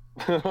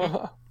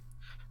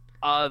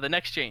 The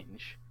next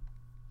change.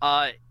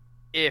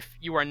 If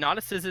you are not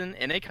a citizen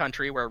in a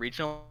country where a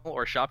regional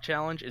or shop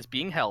challenge is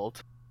being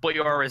held, but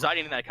you are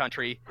residing in that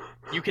country,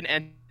 you can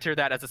enter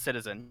that as a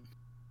citizen.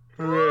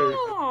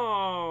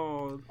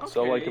 Oh, okay.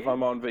 So like if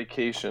I'm on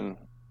vacation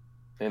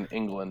in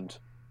England,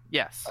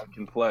 Yes. I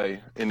can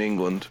play in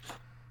England.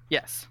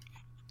 Yes.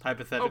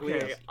 Hypothetically,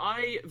 Okay, yes.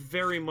 I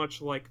very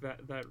much like that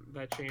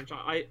change.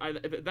 I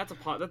that's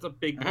a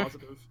big Mhm.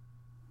 positive.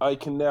 I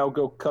can now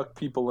go cuck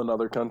people in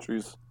other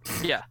countries.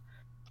 Yeah.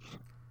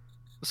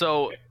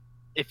 So,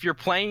 if you're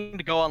planning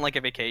to go on like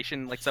a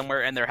vacation, like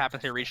somewhere, and there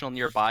happens to be a regional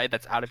nearby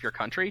that's out of your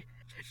country,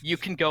 you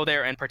can go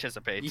there and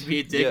participate. You'd be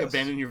a dick, Yes.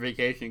 abandon your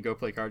vacation, and go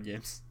play card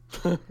games.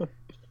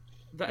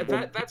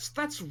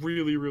 That's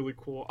really really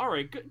cool. All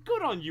right,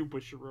 good on you,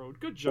 Bushiroad.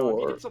 Good job. You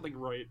Or- did something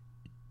right.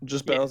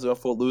 Just Yeah. balance it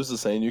off what Luz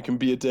is saying. You can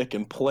be a dick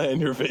and plan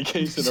your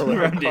vacation Around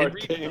around it. card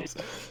games,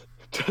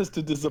 just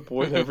to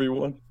disappoint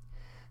everyone.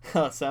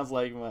 Sounds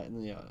like my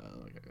yeah.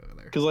 Okay, go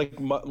there. Because like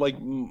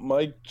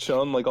Mike,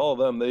 Chun, like all of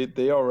them,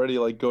 they already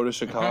like go to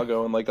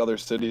Chicago and like other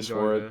cities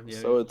for Georgia, it. yeah.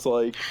 So it's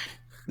like,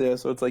 yeah.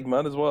 So it's like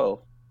might as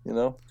well, you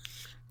know.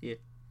 Yeah.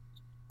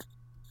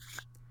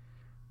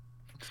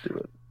 Let's do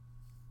it.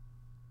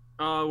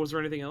 Was there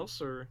anything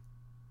else or?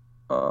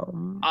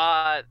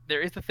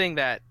 There is the thing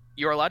that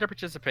you're allowed to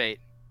participate.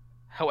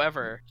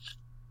 However,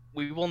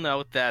 we will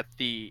note that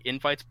the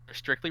invites are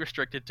strictly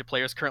restricted to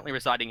players currently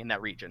residing in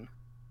that region.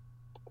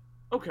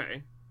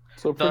 Okay.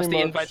 So Thus, pretty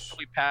the invites much, will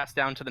be passed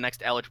down to the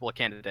next eligible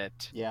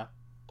candidate. Yeah.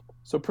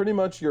 so pretty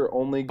much, you're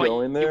only But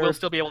going you there. will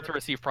still be able to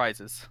receive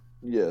prizes.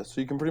 Yeah, so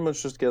you can pretty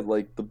much just get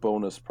like the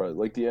bonus prize,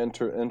 like the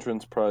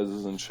entrance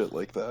prizes and shit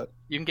like that.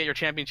 You can get your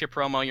championship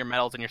promo, your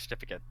medals, and your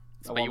certificate,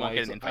 but you won't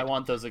get an I invite.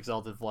 want those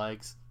exalted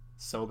flags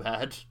so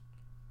bad.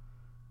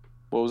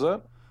 What was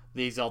that?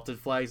 The exalted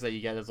flags that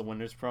you get as a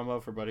winner's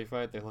promo for Buddy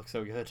Fight, they look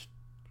so good.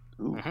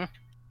 Ooh. Mhm.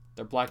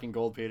 They're black and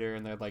gold, Peter,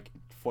 and they're like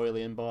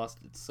foily embossed.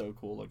 It's so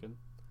cool looking.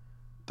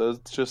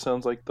 That just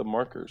sounds like the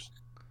markers.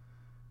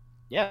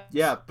 Yeah.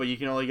 Yeah, but you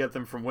can only get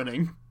them from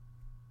winning.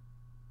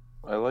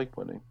 I like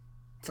winning.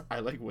 I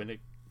like winning.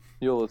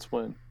 Yo, let's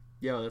win.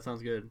 Yo, that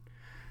sounds good.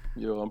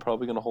 Yo, I'm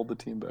probably gonna hold the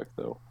team back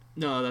though.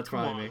 No, that's Come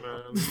probably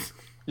on, me. man.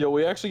 Yo,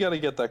 we actually got to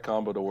get that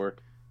combo to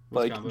work. Which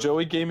Like combo?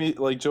 Joey gave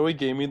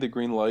me the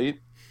green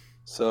light,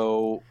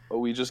 so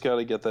we just got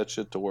to get that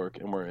shit to work,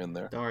 and we're in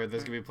there. Don't worry,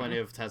 there's gonna be plenty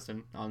of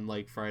testing on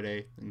like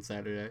Friday and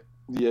Saturday.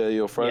 Yeah,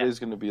 yo, Friday's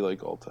gonna be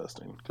like all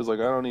testing, cause like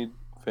I don't need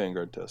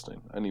Vanguard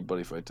testing. I need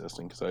Buddy Fight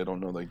testing, cause I don't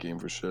know that game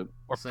for shit.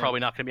 We're Same.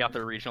 probably not going to be out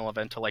the regional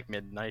event till like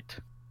midnight.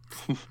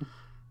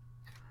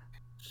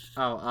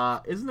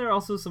 Oh, isn't there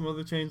also some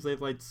other change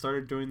they've like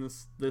started doing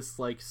this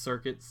like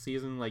circuit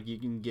season? Like you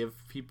can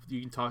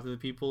talk to the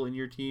people in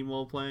your team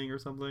while playing or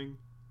something.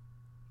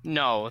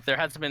 No, there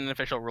hasn't been an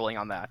official ruling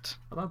on that.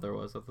 I thought there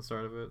was at the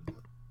start of it.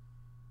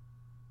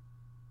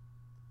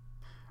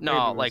 No, Maybe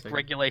we're like mistaken.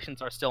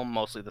 regulations are still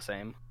mostly the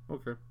same.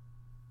 Okay.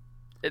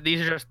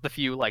 These are just the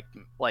few like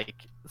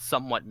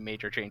somewhat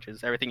major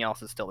changes. Everything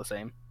else is still the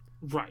same.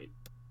 Right.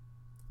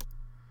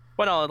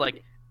 But no,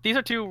 like these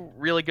are two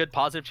really good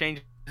positive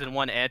changes and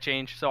one ad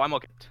change, so I'm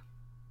okay.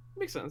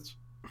 Makes sense.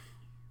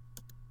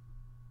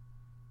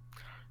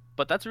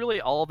 But that's really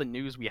all the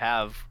news we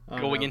have Oh,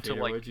 going no, into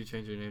Peter, like what'd you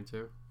change your name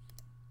to?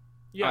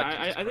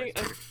 Yeah,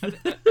 Jesus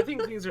I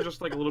think things are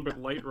just like a little bit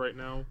light right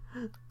now.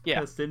 Yeah.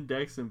 Test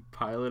index and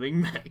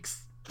piloting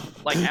mechs.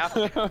 like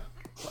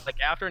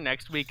after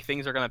next week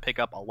things are gonna pick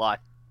up a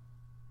lot.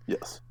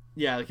 Yes.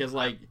 Yeah, because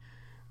like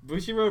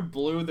Bushiroad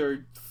blew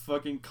their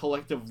fucking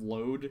collective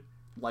load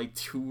like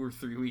 2 or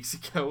 3 weeks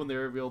ago when they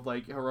revealed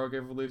like Heroic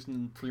Evolution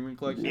and Premium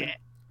Collection. Yeah.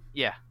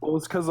 Yeah. Well,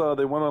 it's because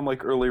they went on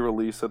like early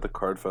release at the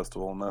card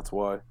festival, and that's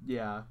why.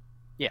 Yeah.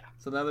 Yeah.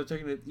 So now they're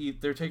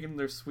taking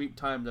their sweet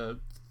time to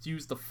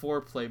use the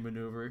foreplay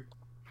maneuver.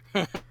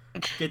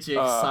 Get you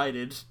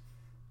excited.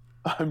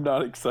 I'm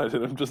not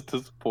excited. I'm just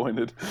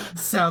disappointed.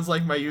 Sounds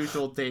like my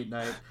usual date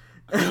night.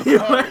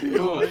 Why are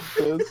you like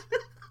this?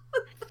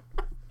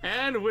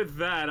 And with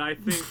that, I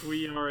think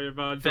we are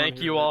about done Thank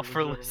here, you all ladies for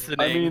and gentlemen. listening.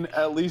 I mean,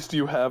 at least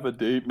you have a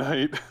date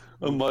night,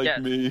 unlike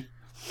Yes. me.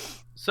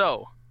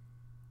 So,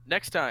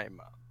 next time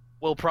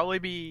we're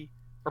probably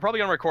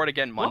gonna record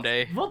again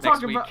Monday. We'll next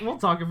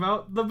talk week.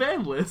 about the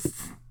ban list.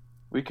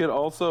 We could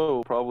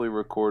also probably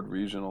record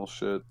regional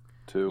shit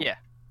too. Yeah.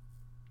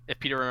 If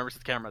Peter remembers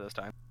the camera this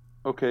time.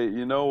 Okay,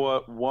 you know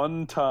what?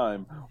 One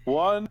time.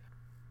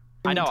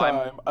 I know,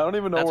 time. I don't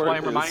even know That's where why it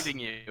I'm is. reminding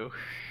you.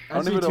 I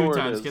don't Actually, even know 2 where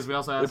it times is. because we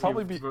also It'd asked you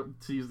probably be-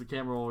 to use the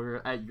camera while we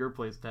were at your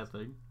place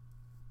testing.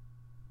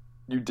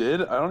 You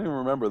did? I don't even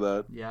remember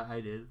that. Yeah,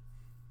 I did.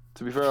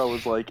 To be fair, I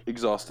was like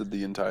exhausted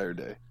the entire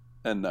day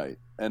and night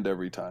and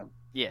every time.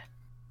 Yeah.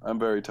 I'm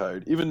very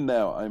tired. Even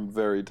now, I'm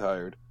very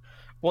tired.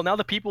 Well, now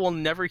the people will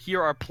never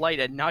hear our plight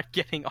at not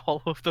getting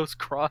all of those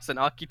Cross and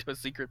Akito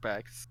secret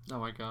packs. Oh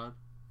my god,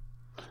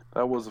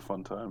 That was a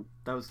fun time.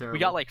 that was terrible. We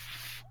got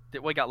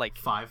like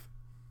 5.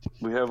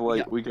 We have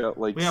like we got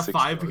like We have 6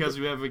 5 Garga. because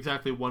we have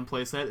exactly 1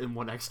 playset and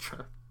 1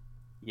 extra.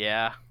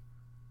 yeah,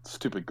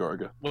 Stupid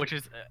Garga. which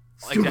is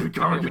Stupid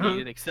exactly what we Garga.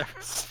 needed,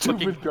 except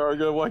Stupid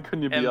Garga. Why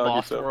couldn't you be and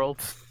Lost Agito?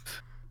 World.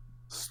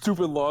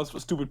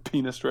 Stupid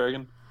penis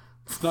dragon.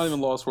 It's not even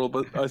Lost World,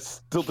 but I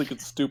still think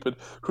it's stupid.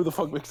 Who the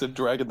fuck makes a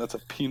dragon that's a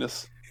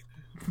penis?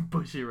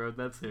 Bushiroad,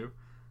 that's who.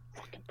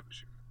 Fucking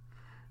bullshit.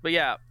 But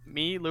yeah,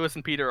 me, Lewis,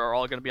 and Peter are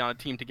all going to be on a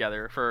team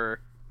together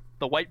for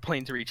the White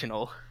Plains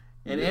Regional.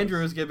 And Yes.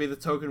 Andrew is gonna be the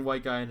token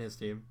white guy in his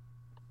team.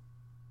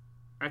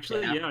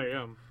 Actually, Yeah. yeah, I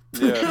am.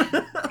 Yeah,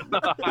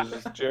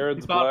 because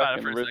Jared's Thought about black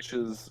it for and a Rich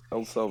is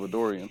El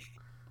Salvadorian.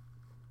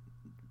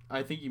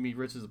 I think you mean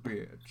Rich is a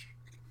bitch.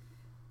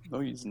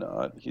 No, he's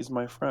not. He's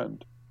my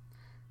friend.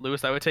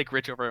 Lewis, I would take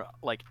Rich over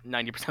like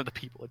 90% of the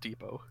people at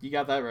Depot. You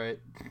got that right.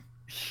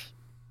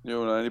 You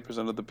know,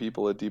 90% of the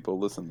people at Depot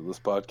listen to this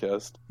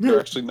podcast. They're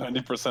actually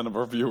 90% of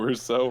our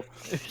viewers, so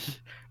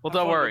Well,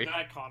 don't worry.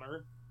 That,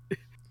 Connor.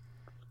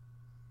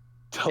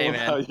 tell Hey, them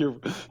man. how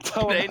you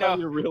They know.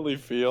 you really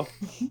feel.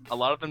 A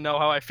lot of them know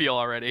how I feel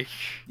already.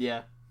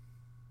 Yeah.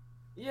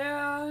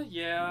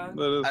 Yeah.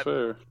 That is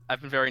fair.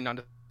 I've been very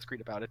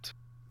non-discreet about it.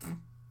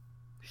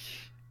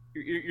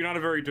 You're not a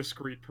very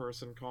discreet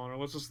person, Connor.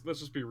 Let's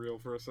just be real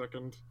for a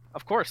second.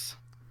 Of course,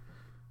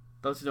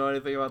 Don't you know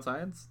anything about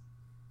science?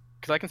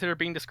 because I consider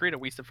being discreet a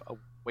waste of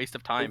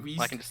time. waste?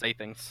 I can just say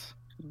things.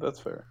 That's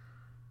fair.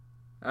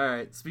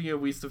 Alright, speaking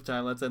of waste of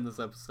time, let's end this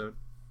episode.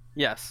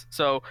 Yes.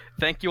 So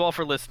thank you all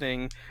for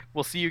listening.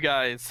 We'll see you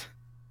guys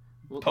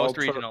We'll, I'll post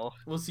regional.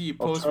 we'll see you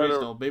I'll post try to-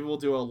 regional. Maybe we'll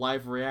do a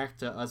live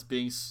react to us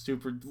being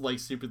stupidly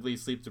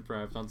sleep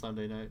deprived on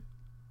Sunday night.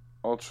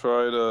 I'll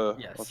try to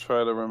Yes.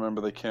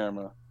 remember the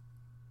camera.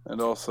 And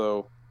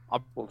also,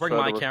 I'll We'll bring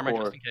try my to camera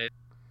just record. in case.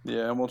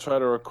 Yeah, and we'll try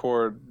to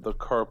record the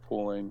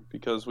carpooling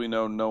because we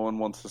know no one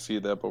wants to see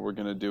that, but we're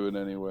gonna do it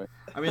anyway.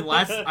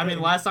 Last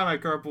time I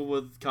carpooled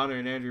with Connor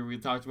and Andrew, we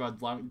talked about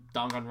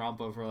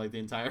Danganronpa for like the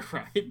entire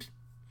ride.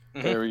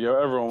 There we go.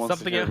 Everyone wants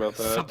Something to hear about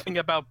that. something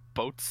about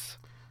boats.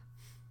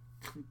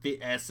 The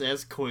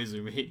SS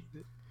Koizumi.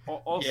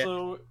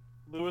 Also,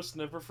 Lewis,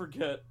 never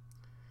forget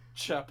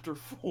Chapter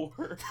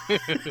 4.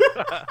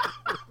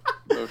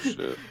 Oh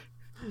shit.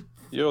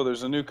 Yo,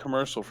 there's a new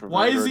commercial for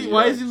Why is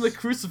Vanguard he in the EX.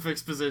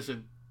 crucifix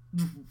position?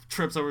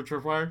 Trips over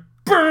tripwire.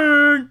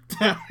 Burn!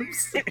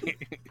 Taps.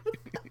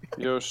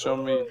 Yo, show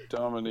me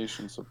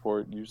domination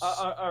support, you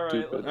All right,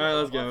 stupid. Alright,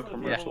 let's go.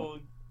 We'll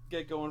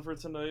get going for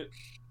tonight.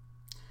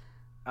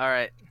 All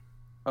right.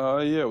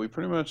 Yeah, we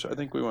pretty much, I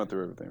think we went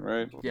through everything,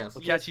 right? Yes.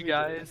 We'll Yes, catch you we did.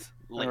 guys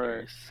later.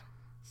 Alright.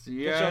 See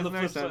you Catch you on guys the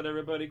flip next side, time.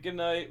 everybody. Good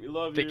night. We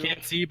love They you.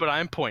 can't see, but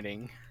I'm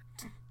pointing.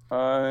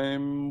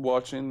 I'm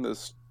watching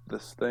this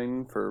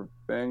thing for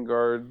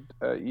Vanguard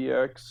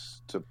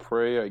EX to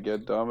pray I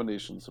get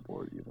domination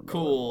support. Even though I won't.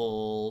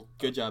 Cool.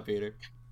 Good job, Peter.